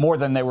fortunate, more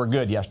than they were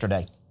good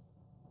yesterday.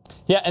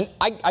 Yeah, and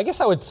I guess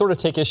I would sort of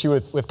take issue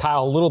with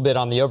Kyle a little bit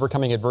on the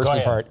overcoming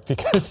adversity part,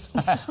 because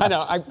I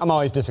know I'm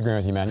always disagreeing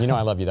with you, man. You know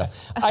I love you, though.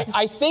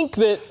 I think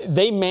that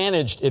they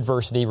managed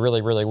adversity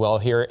really, really well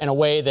here in a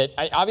way that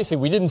obviously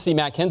we didn't see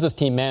Matt Kenseth's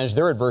team manage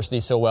their adversity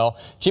so well.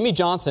 Jimmie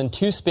Johnson,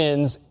 2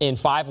 spins in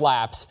 5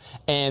 laps,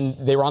 and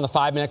they were on the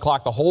 5-minute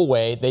clock the whole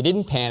way. They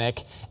didn't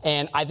panic,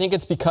 and I think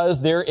it's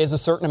because there is a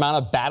certain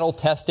amount of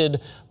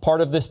battle-tested part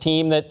of this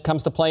team that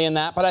comes to play in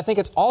that, but I think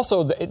it's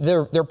also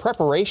their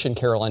preparation,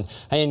 Carolyn.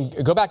 And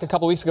go back a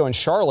couple weeks ago in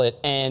Charlotte,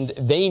 and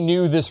they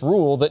knew this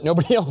rule that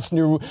nobody else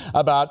knew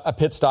about a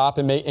pit stop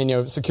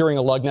and securing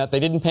a lug nut. They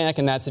didn't panic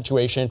in that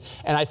situation,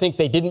 and I think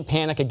they didn't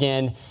panic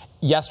again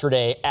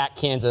yesterday at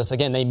Kansas.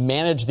 Again, they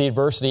managed the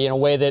adversity in a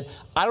way that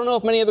I don't know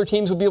if many other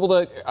teams would be able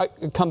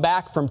to come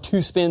back from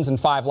 2 spins in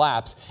 5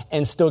 laps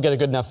and still get a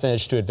good enough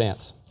finish to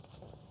advance.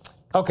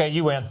 Okay,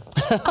 you win.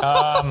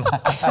 No,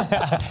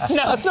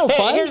 that's no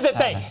fun. Here's the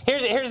thing.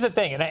 Here's the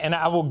thing, and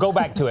I will go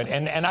back to it.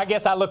 And I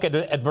guess I look at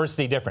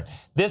adversity different.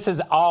 This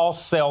is all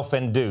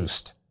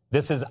self-induced.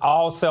 This is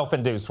all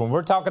self-induced. When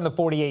we're talking the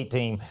 48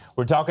 team,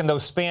 we're talking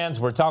those spins,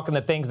 we're talking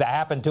the things that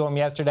happened to them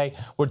yesterday,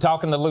 we're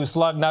talking the loose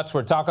lug nuts,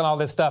 we're talking all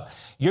this stuff.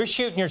 You're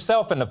shooting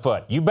yourself in the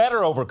foot. You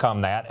better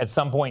overcome that at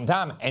some point in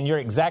time, and you're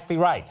exactly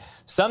right.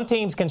 Some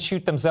teams can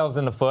shoot themselves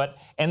in the foot,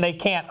 and they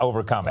can't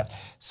overcome it.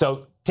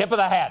 So tip of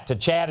the hat to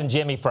Chad and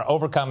Jimmy for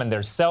overcoming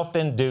their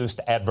self-induced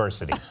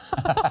adversity.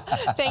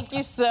 Thank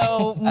you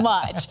so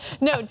much.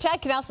 No,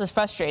 Chad Knaus was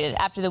frustrated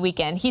after the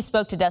weekend. He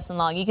spoke to Dustin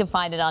Long. You can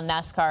find it on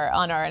NASCAR,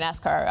 on our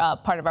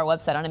NASCAR part of our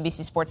website on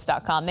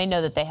NBCSports.com. They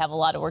know that they have a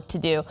lot of work to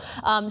do.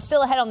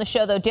 Still ahead on the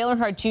show, though, Dale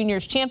Earnhardt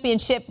Jr.'s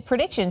championship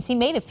predictions. He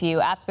made a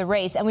few after the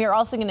race, and we are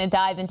also going to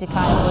dive into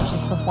Kyle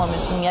Busch's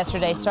performance from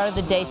yesterday. Started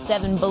the day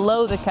 7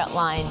 below the cut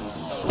line,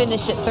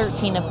 finished at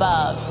 13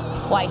 above.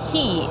 Why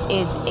he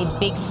is a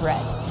big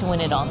threat to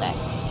win it all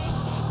next.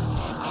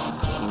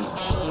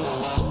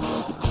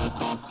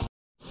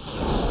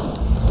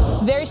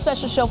 Very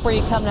special show for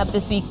you coming up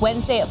this week,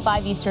 Wednesday at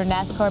 5 Eastern,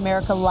 NASCAR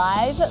America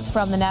Live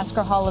from the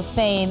NASCAR Hall of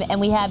Fame.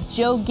 And we have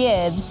Joe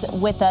Gibbs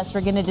with us.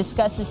 We're going to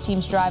discuss his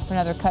team's drive for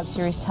another Cup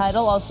Series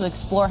title, also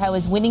explore how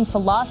his winning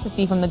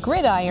philosophy from the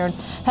gridiron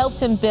helped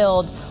him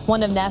build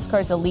one of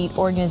NASCAR's elite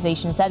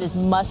organizations. That is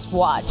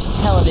must-watch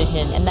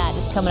television, and that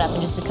is coming up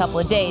in just a couple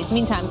of days.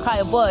 Meantime,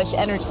 Kyle Busch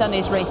entered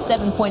Sunday's race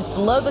 7 points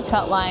below the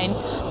cut line,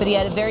 but he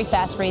had a very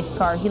fast race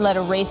car. He led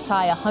a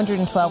race-high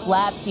 112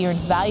 laps. He earned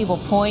valuable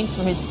points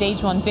for his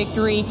Stage 1 victory.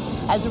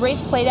 As the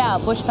race played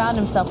out, Busch found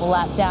himself a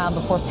lap down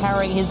before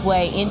powering his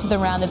way into the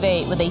round of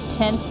 8 with a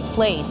 10th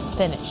place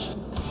finish.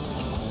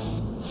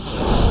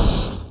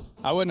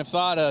 I wouldn't have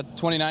thought a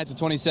 29th, a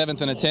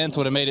 27th, and a 10th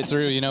would have made it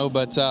through,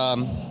 but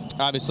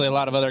obviously a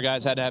lot of other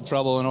guys had to have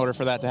trouble in order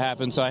for that to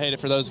happen, so I hate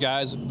it for those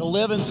guys. To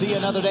live and see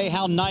another day,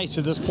 how nice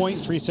is this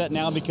points reset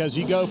now, because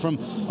you go from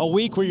a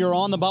week where you're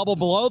on the bubble,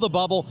 below the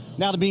bubble,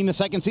 now to being the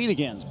second seed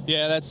again.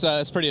 Yeah,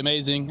 that's pretty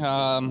amazing.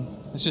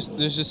 It's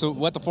just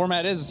what the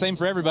format is, the same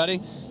for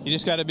everybody. You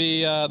just got to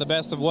be the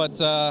best of what's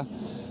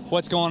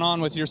going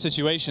on with your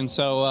situation.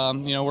 So,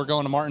 we're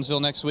going to Martinsville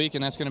next week,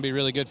 and that's going to be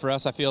really good for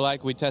us. I feel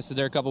like we tested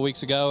there a couple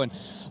weeks ago and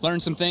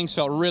learned some things,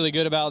 felt really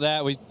good about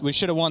that. We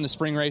should have won the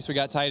spring race. We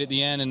got tight at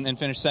the end and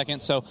finished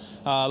second. So,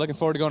 looking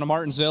forward to going to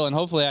Martinsville, and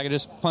hopefully I can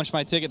just punch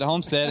my ticket to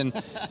Homestead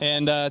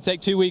and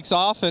take 2 weeks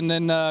off and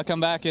then come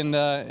back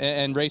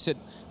and race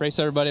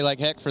everybody like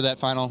heck for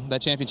that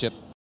championship.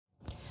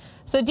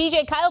 So,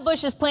 DJ, Kyle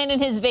Busch is planning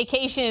his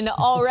vacation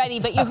already,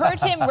 but you heard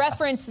him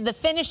reference the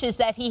finishes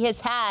that he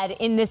has had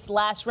in this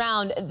last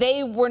round.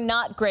 They were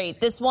not great.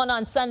 This one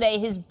on Sunday,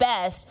 his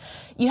best.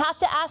 You have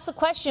to ask the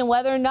question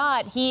whether or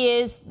not he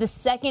is the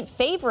second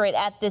favorite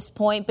at this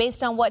point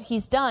based on what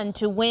he's done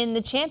to win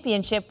the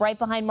championship right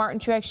behind Martin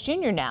Truex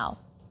Jr. now.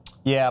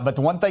 Yeah, but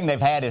the one thing they've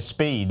had is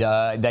speed.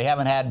 They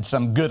haven't had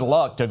some good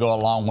luck to go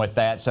along with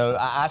that. So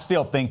I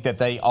still think that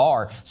they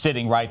are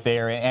sitting right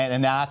there.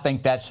 And I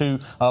think that's who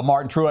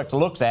Martin Truex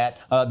looks at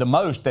the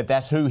most,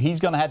 that's who he's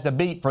going to have to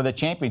beat for the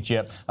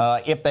championship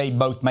if they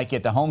both make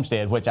it to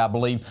Homestead, which I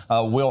believe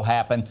will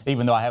happen,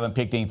 even though I haven't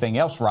picked anything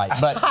else right.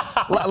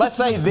 But let's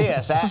say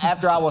this.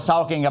 After I was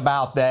talking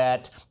about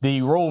that,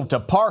 the rule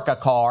to park a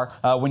car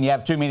when you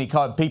have too many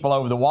people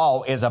over the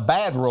wall is a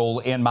bad rule,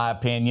 in my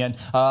opinion.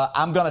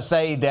 I'm going to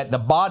say that the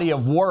body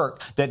of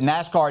work that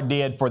NASCAR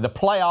did for the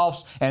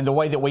playoffs and the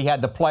way that we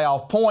had the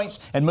playoff points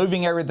and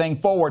moving everything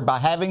forward by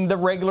having the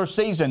regular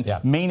season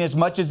mean as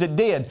much as it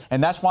did.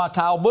 And that's why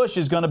Kyle Busch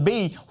is going to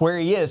be where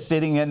he is,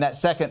 sitting in that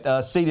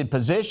second seated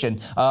position.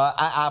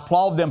 I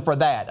applaud them for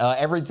that.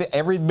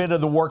 Every bit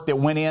of the work that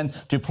went in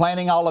to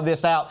planning all of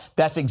this out,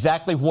 that's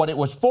exactly what it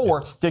was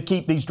for, to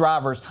keep these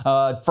drivers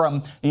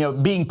from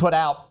being put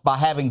out by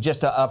having just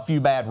a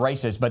few bad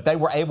races. But they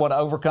were able to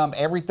overcome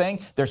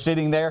everything. They're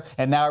sitting there,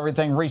 and now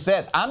everything resets.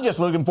 I'm just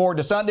looking forward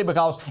to Sunday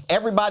because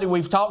everybody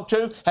we've talked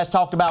to has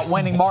talked about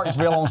winning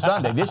Martinsville on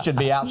Sunday. This should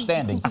be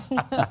outstanding.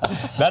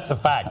 That's a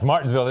fact.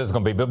 Martinsville is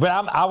going to be. But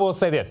I will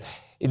say this.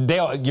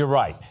 Dale, you're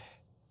right.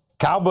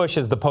 Kyle Busch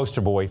is the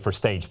poster boy for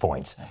stage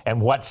points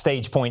and what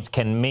stage points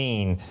can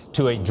mean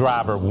to a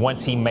driver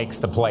once he makes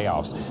the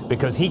playoffs,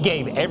 because he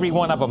gave every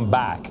one of them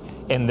back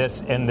in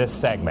this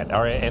segment,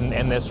 or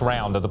in this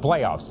round of the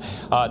playoffs.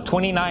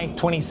 29th,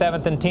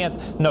 27th, and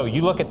 10th. No,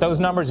 you look at those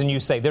numbers and you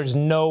say there's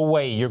no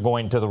way you're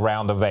going to the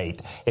round of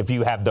 8 if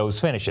you have those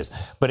finishes.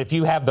 But if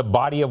you have the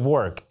body of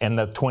work in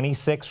the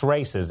 26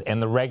 races in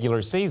the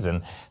regular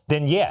season,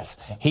 then yes,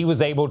 he was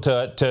able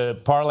to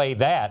parlay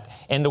that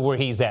into where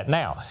he's at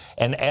now.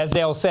 And as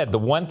Dale said, the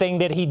one thing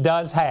that he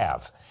does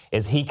have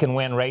is he can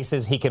win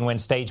races, he can win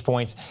stage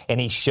points, and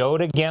he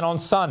showed again on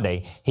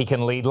Sunday he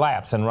can lead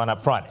laps and run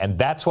up front. And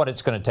that's what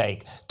it's going to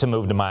take to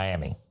move to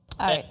Miami.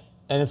 All right.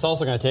 And it's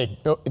also going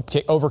to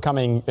take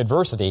overcoming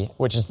adversity,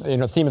 which is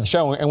the theme of the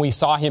show. And we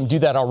saw him do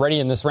that already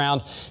in this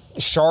round.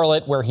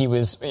 Charlotte, where he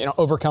was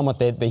overcome with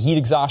the heat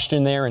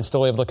exhaustion there and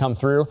still able to come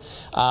through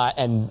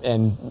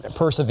and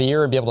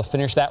persevere and be able to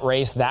finish that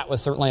race. That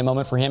was certainly a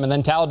moment for him. And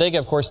then Talladega,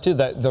 of course, too,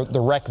 the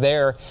wreck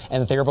there,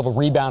 and that they were able to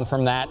rebound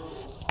from that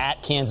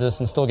at Kansas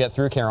and still get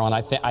through, Carol. And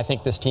I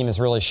think this team has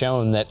really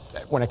shown that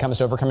when it comes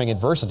to overcoming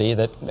adversity,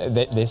 that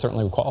they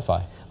certainly would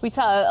qualify. We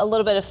saw a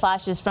little bit of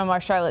flashes from our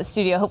Charlotte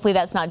studio. Hopefully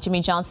that's not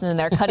Jimmy Johnson in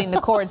there cutting the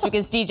cords,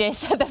 because DJ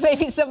said that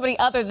maybe somebody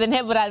other than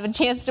him would have a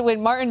chance to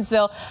win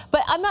Martinsville.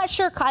 But I'm not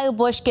sure Kyle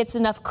Busch gets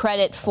enough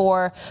credit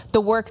for the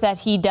work that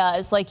he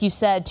does, like you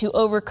said, to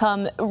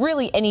overcome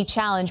really any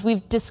challenge.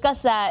 We've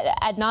discussed that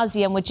ad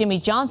nauseum with Jimmy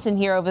Johnson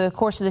here over the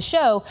course of the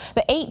show.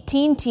 The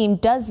 18 team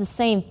does the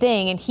same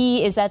thing, and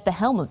he is at the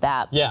helm of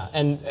that. Yeah,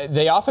 and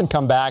they often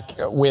come back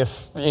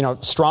with,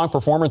 strong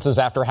performances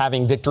after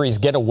having victories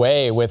get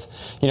away with,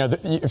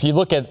 if you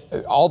look at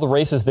all the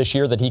races this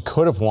year that he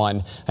could have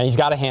won, and he's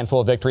got a handful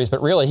of victories,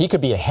 but really he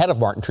could be ahead of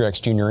Martin Truex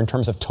Jr. in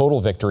terms of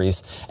total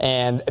victories,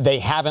 and they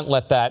haven't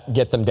let that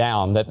get them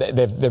down. There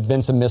have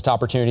been some missed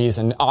opportunities,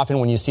 and often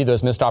when you see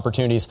those missed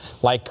opportunities,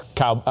 like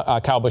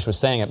Kyle Busch was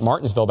saying at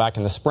Martinsville back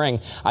in the spring,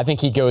 I think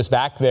he goes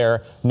back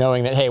there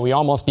knowing that, hey, we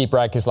almost beat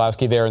Brad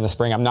Keselowski there in the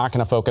spring. I'm not going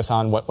to focus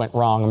on what went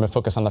wrong. I'm going to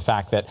focus on the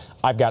fact that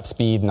I've got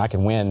speed and I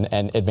can win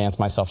and advance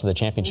myself to the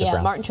championship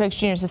round. Martin Truex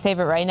Jr. is the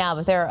favorite right now,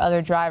 but there are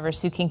other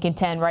drivers who can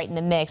contend right in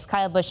the mix.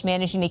 Kyle Busch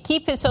managing to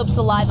keep his hopes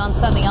alive on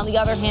Sunday. On the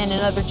other hand,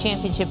 another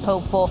championship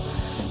hopeful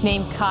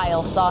named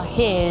Kyle saw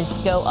his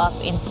go up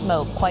in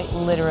smoke, quite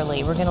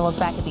literally. We're going to look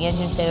back at the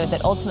engine failure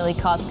that ultimately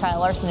cost Kyle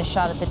Larson a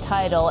shot at the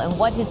title and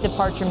what his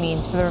departure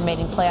means for the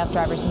remaining playoff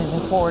drivers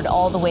moving forward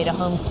all the way to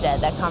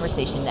Homestead. That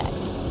conversation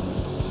next.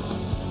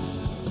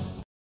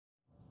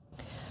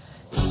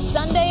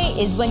 Sunday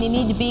is when you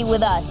need to be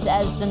with us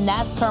as the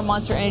NASCAR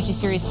Monster Energy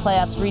Series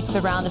playoffs reach the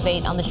round of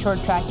 8 on the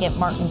short track at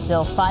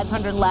Martinsville.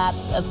 500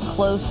 laps of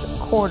close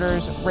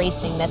quarters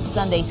racing. That's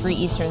Sunday, 3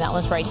 Eastern. That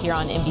one's right here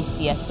on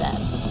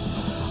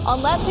NBCSN.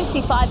 On lap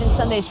 65 in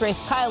Sunday's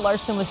race, Kyle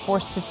Larson was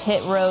forced to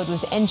pit road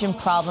with engine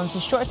problems. A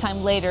short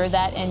time later,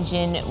 that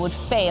engine would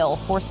fail,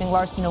 forcing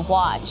Larson to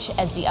watch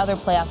as the other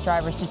playoff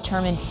drivers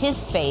determined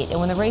his fate. And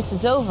when the race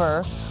was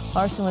over,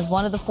 Larson was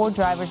one of the 4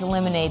 drivers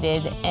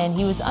eliminated, and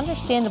he was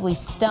understandably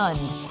stunned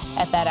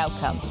at that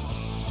outcome.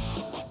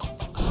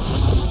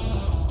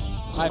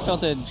 I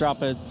felt it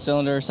drop a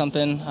cylinder or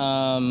something,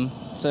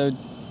 so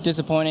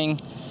disappointing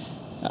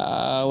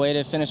way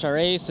to finish our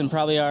race and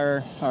probably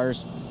our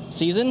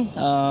season,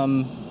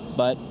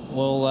 but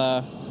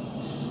we'll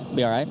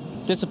be all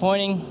right.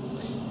 Disappointing,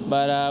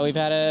 but we've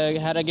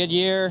had a good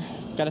year.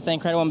 Got to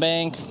thank Credit One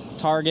Bank,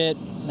 Target,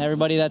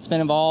 everybody that's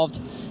been involved.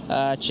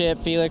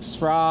 Chip, Felix,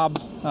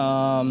 Rob.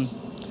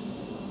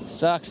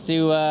 Sucks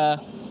to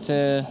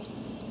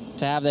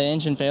have the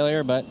engine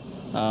failure, but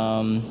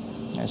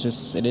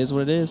it is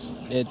what it is.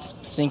 It's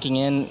sinking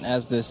in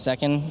as the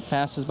second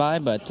passes by,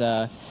 but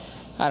I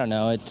don't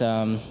know.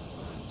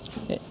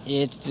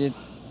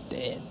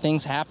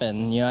 things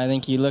happen. I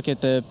think you look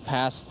at the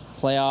past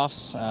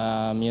playoffs.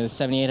 The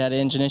 78 had an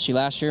engine issue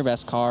last year,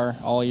 best car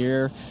all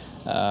year,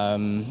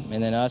 and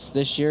then us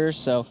this year.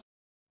 So.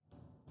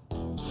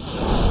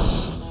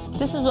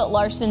 This is what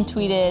Larson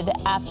tweeted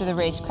after the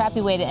race. Crappy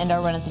way to end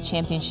our run at the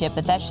championship,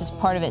 but that's just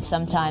part of it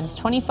sometimes.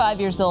 25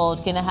 years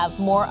old, going to have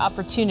more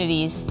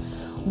opportunities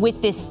with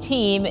this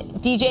team.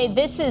 DJ,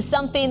 this is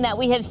something that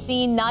we have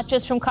seen not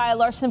just from Kyle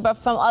Larson, but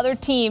from other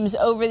teams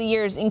over the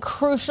years in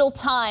crucial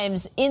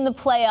times in the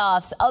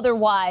playoffs.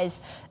 Otherwise,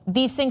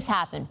 these things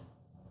happen.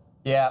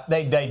 Yeah,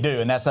 they do,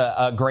 and that's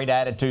a great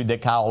attitude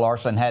that Kyle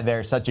Larson had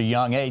there at such a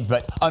young age,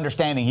 but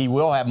understanding he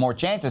will have more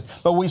chances.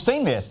 But we've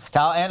seen this,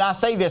 Kyle, and I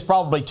say this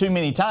probably too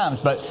many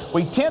times, but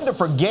we tend to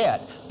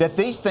forget that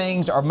these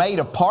things are made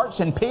of parts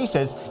and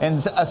pieces and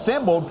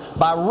assembled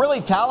by really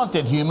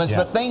talented humans,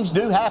 but things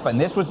do happen.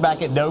 This was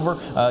back at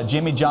Dover.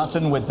 Jimmie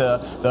Johnson with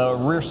the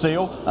rear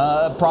seal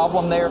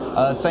problem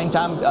there. Same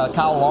time,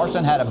 Kyle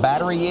Larson had a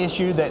battery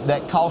issue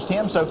that cost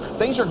him. So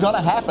things are going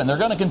to happen. They're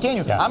going to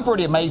continue. Yeah. I'm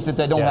pretty amazed that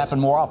they don't happen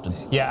more often.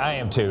 Yeah, I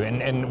am too.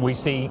 And we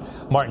see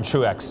Martin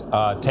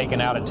Truex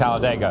taken out at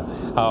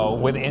Talladega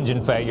with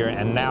engine failure,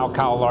 and now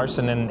Kyle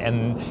Larson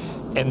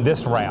in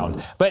this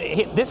round. But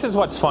this is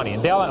what's funny.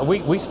 And Dale,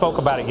 we spoke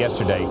about it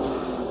yesterday.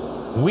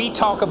 We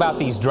talk about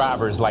these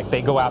drivers like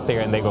they go out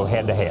there and they go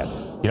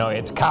head-to-head.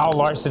 It's Kyle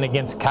Larson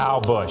against Kyle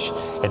Busch.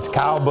 It's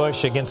Kyle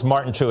Busch against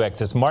Martin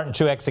Truex. It's Martin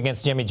Truex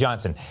against Jimmie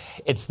Johnson.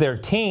 It's their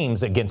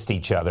teams against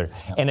each other,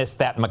 and it's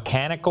that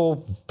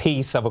mechanical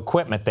piece of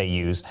equipment they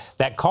use,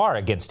 that car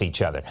against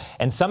each other.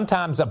 And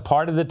sometimes a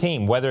part of the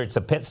team, whether it's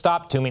a pit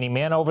stop, too many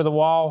men over the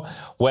wall,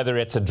 whether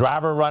it's a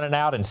driver running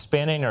out and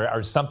spinning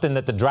or something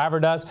that the driver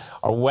does,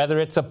 or whether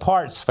it's a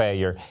parts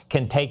failure,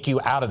 can take you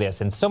out of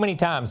this. And so many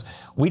times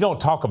we don't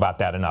talk about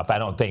that enough, I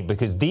don't think,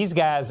 because these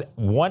guys,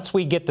 once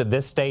we get to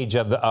this stage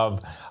of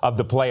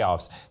the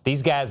playoffs,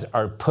 these guys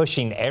are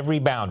pushing every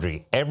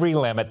boundary, every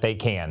limit they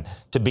can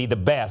to be the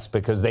best,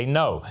 because they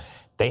know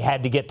they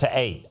had to get to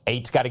 8.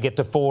 8's got to get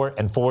to 4,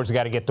 and 4's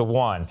got to get to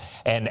 1.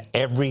 And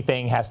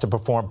everything has to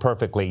perform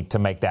perfectly to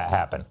make that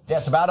happen.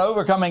 Yes, about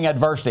overcoming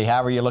adversity,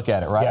 however you look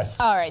at it, right? Yes.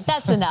 All right,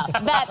 that's enough.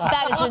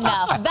 That is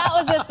enough. That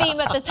was the theme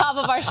at the top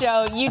of our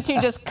show. You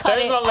two just cut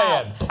it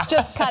out.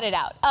 Just cut it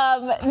out.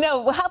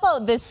 No, how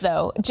about this,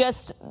 though?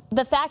 Just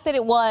the fact that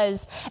it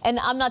was, and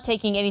I'm not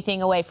taking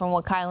anything away from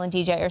what Kyle and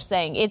DJ are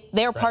saying.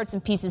 There are parts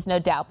and pieces, no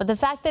doubt. But the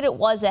fact that it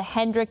was a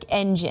Hendrick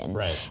engine,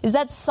 is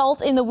that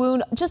salt in the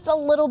wound just a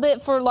little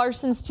bit for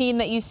Larson's team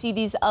that you see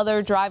these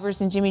other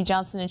drivers and Jimmie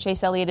Johnson and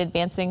Chase Elliott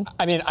advancing?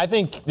 I mean, I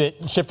think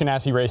that Chip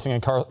Ganassi Racing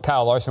and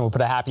Kyle Larson will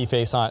put a happy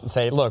face on it and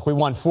say, look, we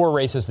won 4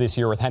 races this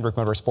year with Hendrick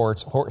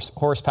Motorsports.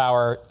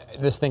 Horsepower,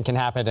 this thing can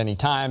happen at any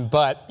time.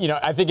 But,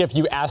 I think if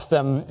you ask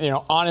them,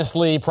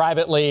 honestly,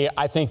 privately,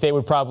 I think they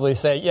would probably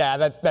say, yeah,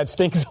 that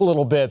stinks a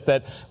little bit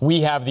that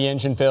we have the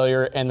engine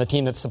failure and the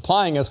team that's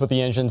supplying us with the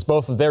engines,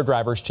 both of their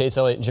drivers, Chase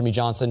Elliott and Jimmie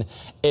Johnson,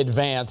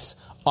 advance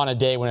on a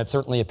day when it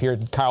certainly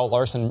appeared Kyle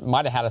Larson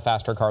might have had a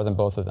faster car than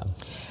both of them.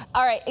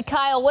 All right,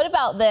 Kyle, what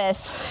about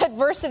this?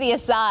 Adversity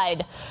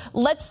aside,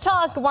 let's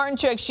talk Martin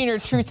Truex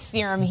Jr. truth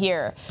serum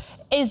here.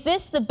 Is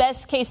this the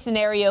best case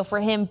scenario for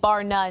him,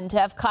 bar none, to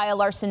have Kyle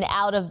Larson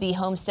out of the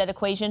Homestead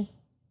equation?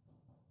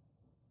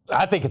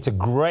 I think it's a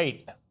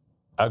great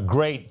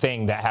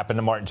thing that happened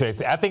to Martin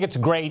Truex. I think it's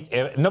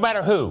great, no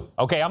matter who.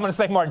 Okay, I'm going to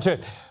say Martin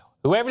Truex.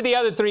 Whoever the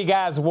other 3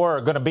 guys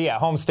were going to be at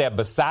Homestead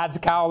besides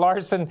Kyle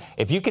Larson,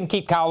 if you can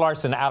keep Kyle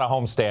Larson out of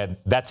Homestead,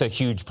 that's a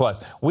huge plus.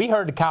 We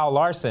heard Kyle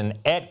Larson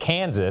at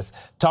Kansas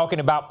talking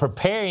about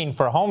preparing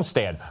for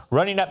Homestead,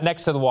 running up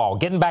next to the wall,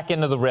 getting back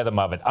into the rhythm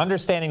of it,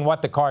 understanding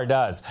what the car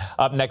does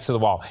up next to the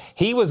wall.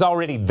 He was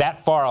already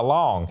that far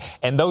along.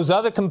 And those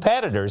other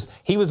competitors,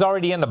 he was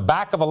already in the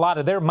back of a lot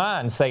of their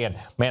minds saying,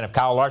 man, if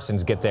Kyle Larson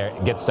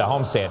gets to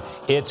Homestead,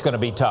 it's going to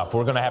be tough.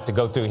 We're going to have to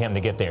go through him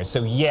to get there.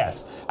 So,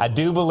 yes, I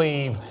do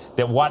believe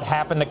that what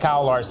happened to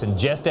Kyle Larson,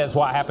 just as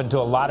what happened to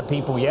a lot of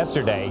people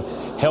yesterday,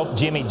 helped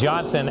Jimmie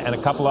Johnson and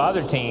a couple of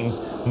other teams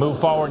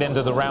move forward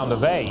into the round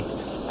of 8.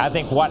 I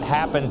think what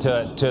happened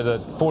to the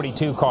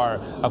 42 car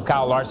of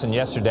Kyle Larson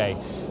yesterday,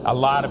 a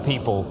lot of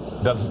people,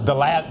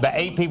 the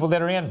 8 people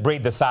that are in,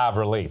 breathed a sigh of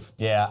relief.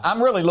 Yeah,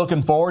 I'm really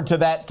looking forward to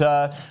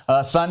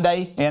that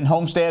Sunday in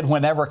Homestead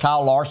whenever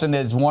Kyle Larson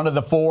is one of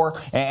the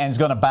 4 and is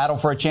going to battle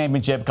for a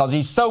championship, because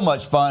he's so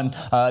much fun.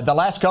 The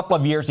last couple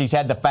of years he's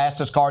had the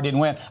fastest car, didn't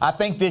win. I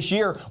think this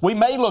year we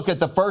may look at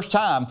the first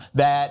time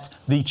that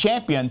the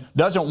champion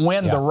doesn't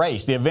win the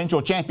race, the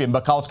eventual champion,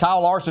 because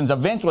Kyle Larson's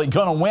eventually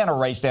going to win a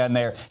race down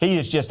there. He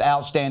is just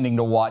outstanding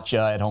to watch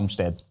at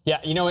Homestead. Yeah,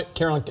 you know what,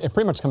 Carolyn, it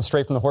pretty much comes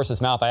straight from the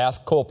horse's mouth. I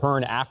asked Cole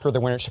Pearn after the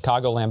win at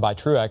Chicagoland by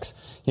Truex,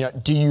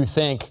 do you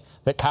think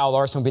that Kyle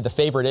Larson would be the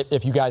favorite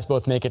if you guys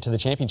both make it to the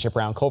championship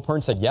round. Cole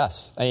Pearn said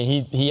yes. I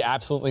mean, he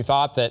absolutely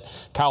thought that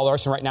Kyle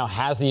Larson right now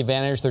has the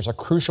advantage. There's a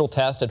crucial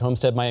test at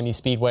Homestead Miami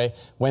Speedway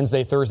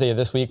Wednesday, Thursday of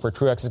this week where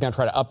Truex is going to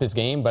try to up his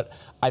game, but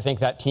I think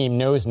that team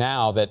knows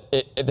now that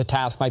the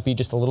task might be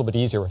just a little bit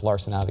easier with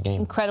Larson out of the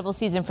game. Incredible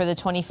season for the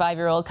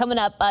 25-year-old. Coming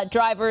up,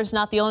 drivers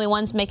not the only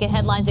ones making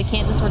headlines at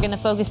Kansas. We're going to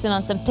focus in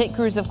on some pit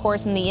crews, of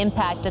course, and the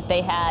impact that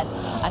they had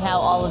on how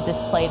all of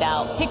this played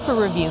out. Pit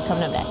crew review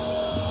coming up next.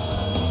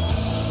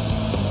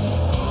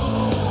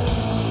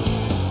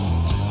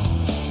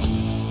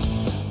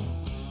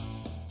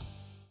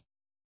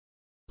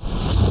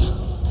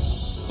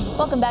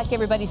 Welcome back,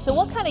 everybody. So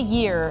what kind of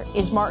year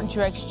is Martin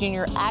Truex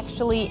Jr.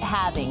 actually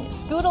having?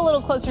 Scoot a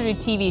little closer to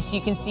TV so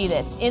you can see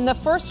this. In the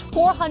first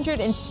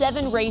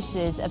 407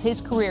 races of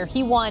his career,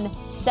 he won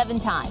 7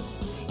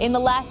 times. In the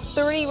last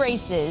 30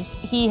 races,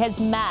 he has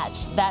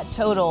matched that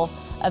total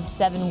of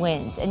 7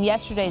 wins. And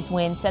yesterday's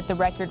win set the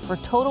record for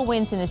total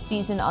wins in a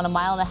season on a 1.5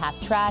 mile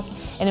track,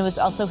 and it was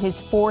also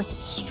his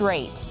 4th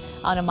straight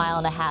on a 1.5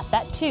 mile.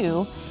 That,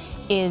 too,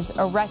 is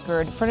a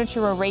record.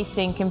 Furniture Row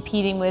Racing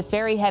competing with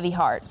very heavy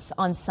hearts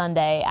on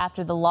Sunday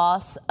after the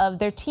loss of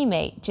their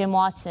teammate, Jim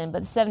Watson.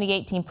 But the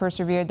 78 team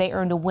persevered. They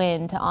earned a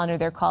win to honor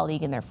their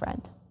colleague and their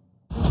friend.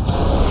 A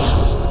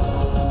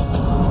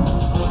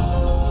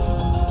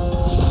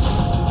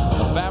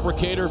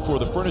fabricator for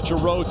the Furniture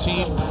Row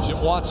team,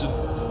 Jim Watson,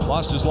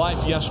 lost his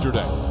life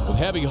yesterday. With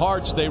heavy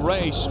hearts, they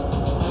race.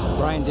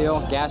 Brian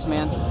Deal,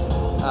 Gasman.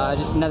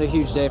 Just another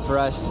huge day for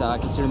us,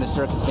 considering the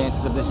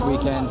circumstances of this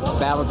weekend.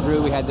 Battled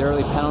through, we had the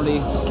early penalty,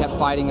 just kept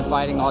fighting and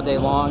fighting all day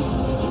long,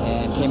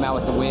 and came out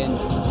with the win.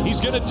 He's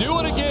going to do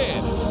it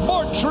again.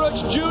 Martin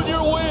Truex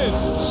Jr.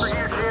 wins. For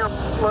you,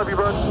 Jim. Love you,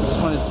 bud. I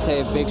just wanted to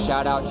say a big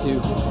shout out to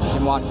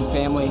Jim Watson's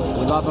family.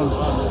 We love him,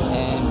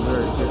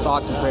 and your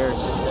thoughts and prayers.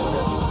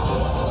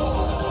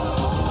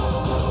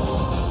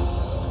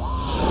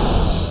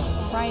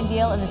 Brian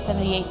Deal and the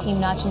 78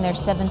 team notching their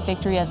 7th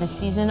victory of the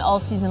season.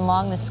 All season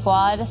long, the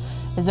squad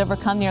has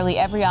overcome nearly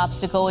every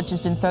obstacle which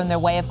has been thrown their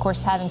way. Of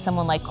course, having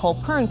someone like Cole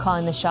Pearn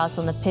calling the shots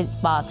on the pit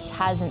box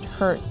hasn't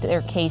hurt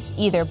their case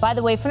either. By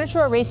the way, Furniture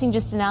Row Racing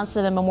just announced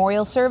that a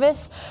memorial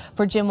service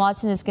for Jim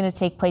Watson is going to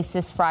take place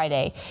this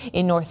Friday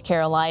in North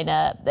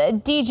Carolina.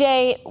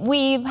 DJ,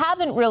 we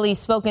haven't really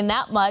spoken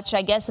that much,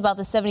 I guess, about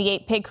the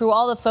 78 pit crew.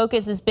 All the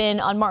focus has been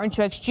on Martin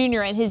Truex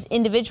Jr. and his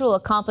individual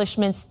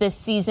accomplishments this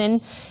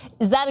season.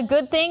 Is that a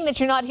good thing that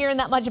you're not hearing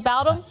that much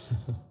about him?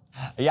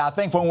 Yeah, I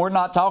think when we're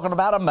not talking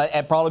about them,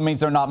 it probably means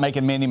they're not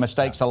making many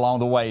mistakes along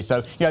the way.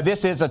 So,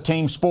 this is a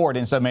team sport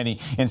in so many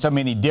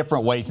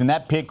different ways, and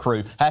that pit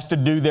crew has to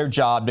do their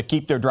job to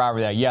keep their driver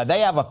there. Yeah,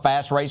 they have a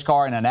fast race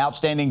car and an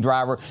outstanding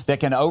driver that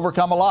can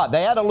overcome a lot.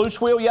 They had a loose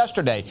wheel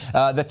yesterday,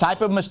 the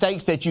type of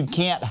mistakes that you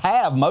can't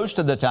have most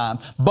of the time,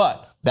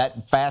 but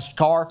that fast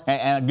car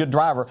and a good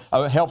driver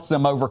helps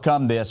them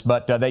overcome this.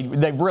 But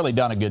they've really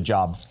done a good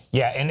job.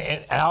 Yeah,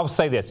 and I'll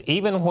say this,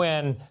 even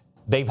when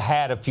they've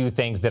had a few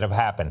things that have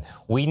happened,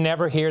 we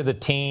never hear the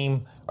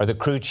team or the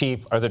crew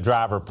chief or the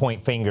driver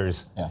point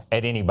fingers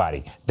at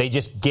anybody. They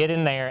just get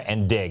in there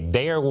and dig.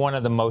 They are one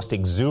of the most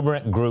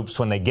exuberant groups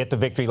when they get to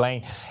victory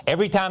lane.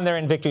 Every time they're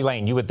in victory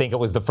lane, you would think it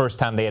was the first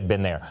time they had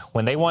been there.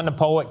 When they won the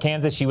pole at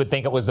Kansas, you would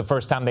think it was the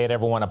first time they had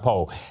ever won a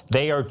pole.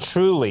 They are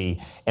truly,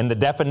 in the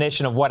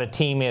definition of what a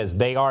team is,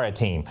 they are a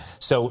team.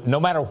 So no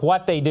matter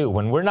what they do,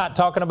 when we're not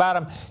talking about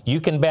them,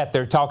 you can bet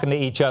they're talking to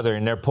each other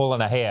and they're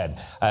pulling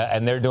ahead,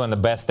 and they're doing the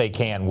best they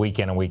can week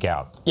in and week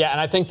out. Yeah, and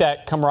I think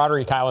that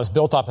camaraderie, Kyle, is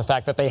built off the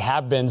fact that they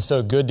have been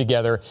so good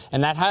together,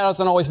 and that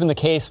hasn't always been the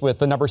case with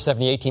the number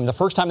 78 team. The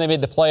first time they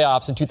made the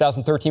playoffs in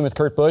 2013 with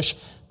Kurt Busch,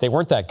 they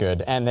weren't that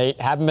good, and they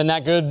haven't been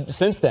that good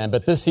since then,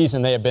 but this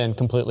season they have been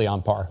completely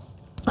on par.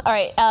 All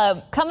right,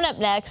 coming up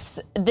next,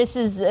 this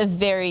is a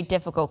very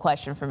difficult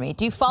question for me.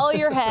 Do you follow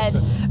your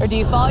head or do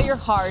you follow your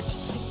heart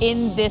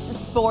in this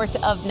sport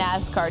of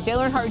NASCAR? Dale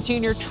Earnhardt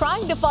Jr.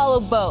 trying to follow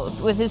both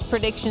with his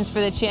predictions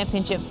for the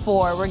Championship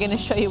 4. We're going to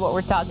show you what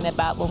we're talking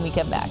about when we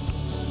come back.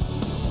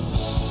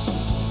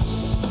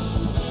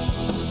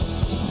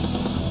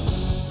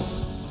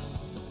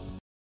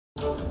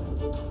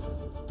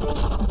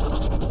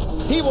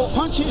 He will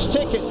punch his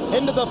ticket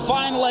into the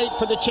final 8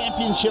 for the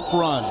championship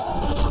run.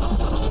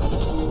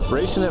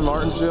 Racing at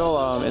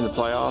Martinsville in the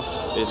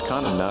playoffs is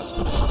kind of nuts.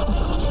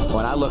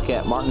 When I look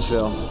at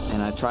Martinsville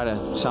and I try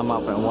to sum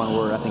up in one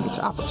word, I think it's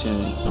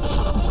opportunity.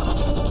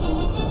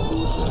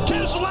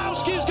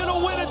 Keselowski's going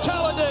to win at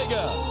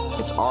Talladega.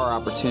 It's our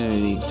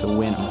opportunity to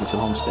win to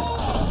Homestead.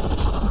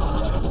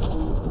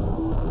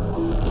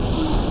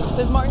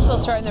 With Martinsville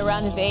starting the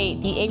round of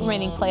 8, the 8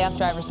 remaining playoff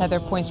drivers have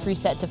their points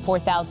reset to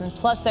 4,000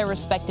 plus their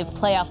respective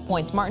playoff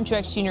points. Martin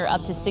Truex Jr.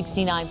 up to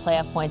 69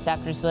 playoff points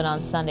after his win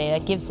on Sunday.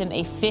 That gives him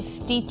a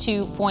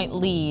 52-point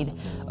lead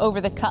over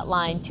the cut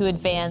line to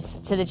advance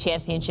to the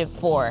Championship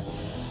 4.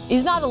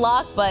 He's not a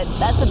lock, but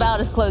that's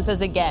about as close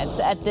as it gets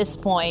at this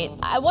point.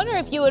 I wonder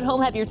if you at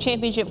home have your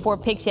Championship 4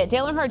 picks yet.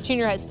 Dale Earnhardt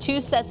Jr. has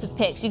 2 sets of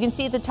picks. You can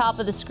see at the top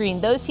of the screen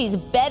those he's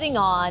betting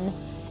on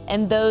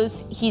and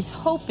those he's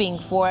hoping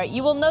for.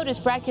 You will notice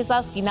Brad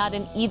Keselowski not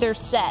in either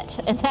set,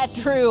 and that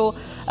drew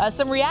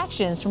some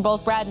reactions from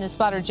both Brad and his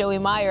spotter Joey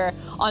Meyer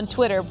on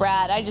Twitter.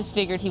 Brad, I just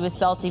figured he was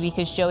salty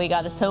because Joey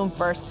got us home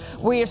first.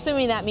 We're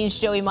assuming that means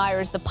Joey Meyer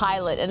is the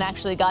pilot and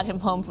actually got him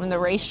home from the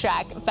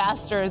racetrack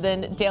faster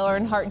than Dale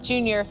Earnhardt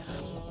Jr.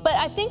 But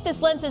I think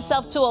this lends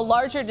itself to a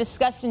larger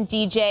discussion,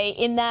 DJ,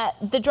 in that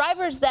the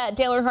drivers that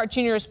Dale Earnhardt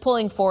Jr. is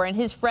pulling for, and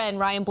his friend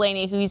Ryan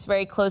Blaney, who he's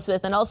very close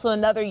with, and also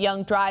another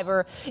young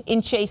driver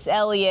in Chase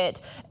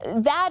Elliott,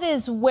 that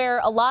is where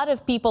a lot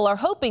of people are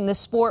hoping the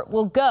sport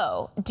will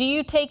go. Do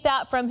you take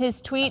that from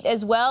his tweet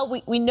as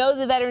well? We know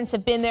the veterans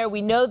have been there.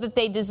 We know that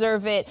they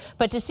deserve it.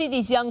 But to see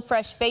these young,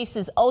 fresh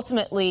faces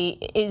ultimately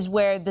is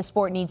where the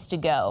sport needs to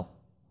go.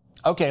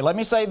 Okay, let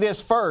me say this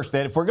first,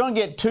 that if we're going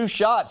to get 2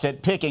 shots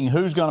at picking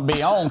who's going to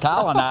be on,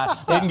 Kyle and I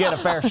didn't get a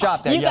fair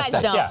shot there yesterday. You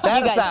guys don't. Yeah.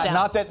 That aside,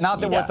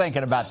 not that we're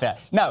thinking about that.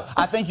 No,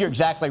 I think you're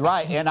exactly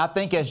right. And I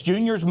think as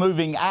Junior's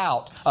moving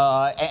out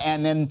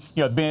and then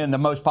being the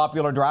most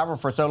popular driver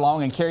for so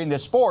long and carrying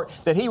this sport,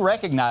 that he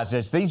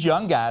recognizes these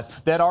young guys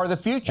that are the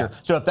future. Yeah.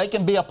 So if they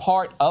can be a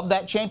part of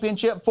that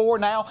championship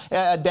now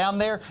down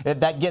there,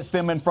 that gets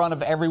them in front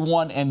of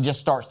everyone and just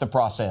starts the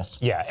process.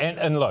 Yeah,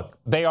 and look,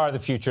 they are the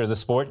future of the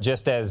sport,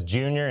 just as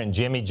Junior and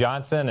Jimmy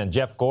Johnson and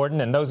Jeff Gordon,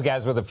 and those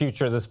guys were the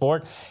future of the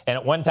sport. And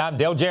at one time,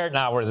 Dale Jarrett and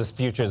I were the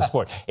future of the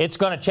sport. It's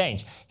going to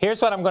change.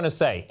 Here's what I'm going to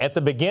say. At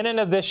the beginning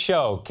of this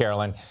show,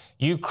 Carolyn,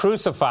 you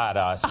crucified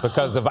us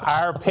because of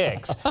our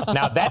picks.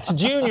 Now, that's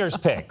Junior's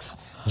picks.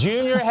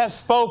 Junior has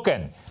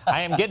spoken.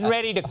 I am getting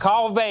ready to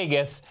call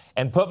Vegas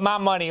and put my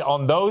money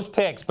on those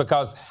picks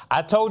because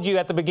I told you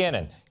at the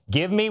beginning,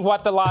 give me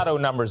what the lotto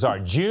numbers are.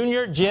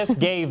 Junior just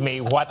gave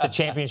me what the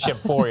championship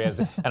 4 is,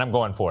 and I'm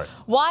going for it.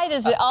 Why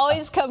does it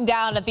always come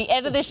down at the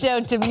end of the show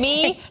to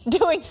me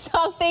doing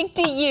something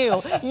to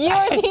you?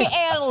 You're the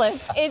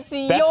analyst. It's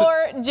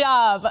your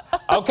job.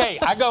 Okay,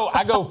 I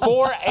go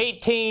 4,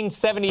 18,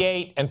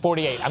 78, and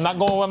 48. I'm not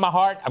going with my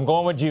heart. I'm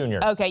going with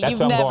Junior. Okay,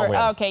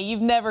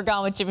 you've never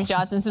gone with Jimmy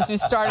Johnson since we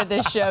started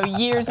this show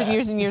years and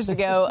years and years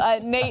ago.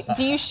 Nate,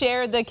 do you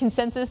share the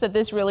consensus that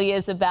this really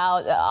is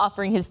about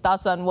offering his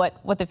thoughts on what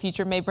the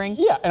future may bring?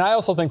 Yeah, and I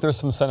also think there's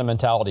some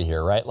sentimentality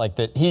here, right? Like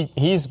that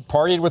he's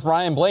partied with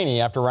Ryan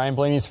Blaney after Ryan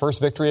Blaney's first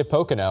victory at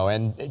Pocono,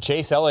 and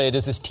Chase Elliott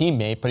is his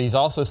teammate, but he's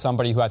also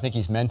somebody who I think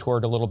he's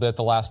mentored a little bit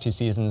the last 2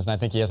 seasons, and I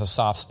think he has a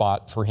soft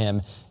spot for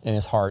him in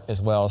his heart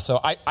as well. So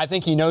I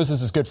think he knows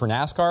this is good for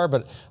NASCAR,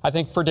 but I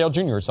think for Dale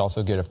Jr. it's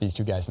also good if these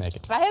 2 guys make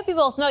it. I hope you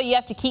both know you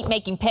have to keep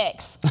making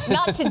picks.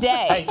 Not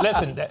today. Hey,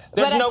 listen,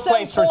 there's no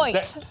place for...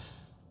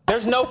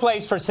 There's no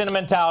place for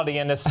sentimentality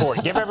in this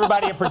sport. Give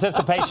everybody a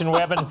participation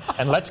ribbon,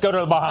 and let's go to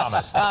the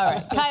Bahamas. All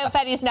right. Kyle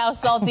Petty is now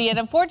salty, and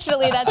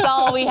unfortunately, that's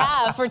all we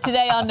have for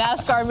today on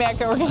NASCAR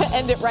America. We're going to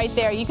end it right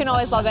there. You can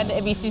always log on to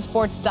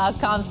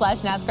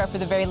NBCSports.com/NASCAR for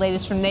the very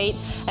latest from Nate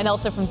and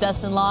also from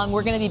Dustin Long.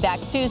 We're going to be back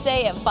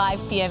Tuesday at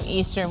 5 p.m.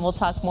 Eastern. We'll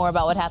talk more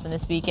about what happened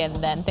this weekend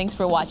then. Thanks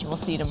for watching. We'll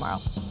see you tomorrow.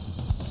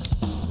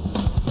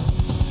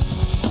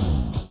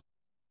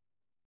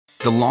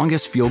 The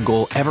longest field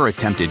goal ever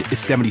attempted is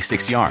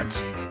 76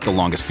 yards. The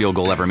longest field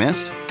goal ever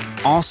missed?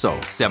 Also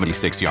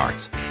 76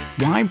 yards.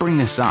 Why bring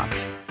this up?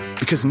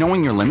 Because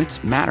knowing your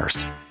limits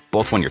matters,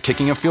 both when you're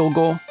kicking a field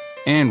goal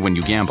and when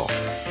you gamble.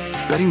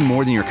 Betting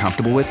more than you're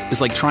comfortable with is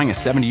like trying a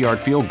 70-yard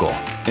field goal.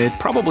 It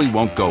probably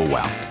won't go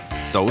well.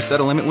 So set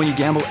a limit when you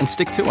gamble and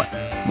stick to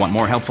it. Want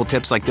more helpful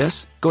tips like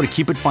this? Go to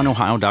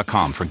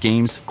keepitfunohio.com for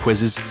games,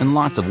 quizzes, and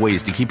lots of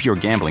ways to keep your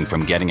gambling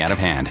from getting out of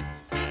hand.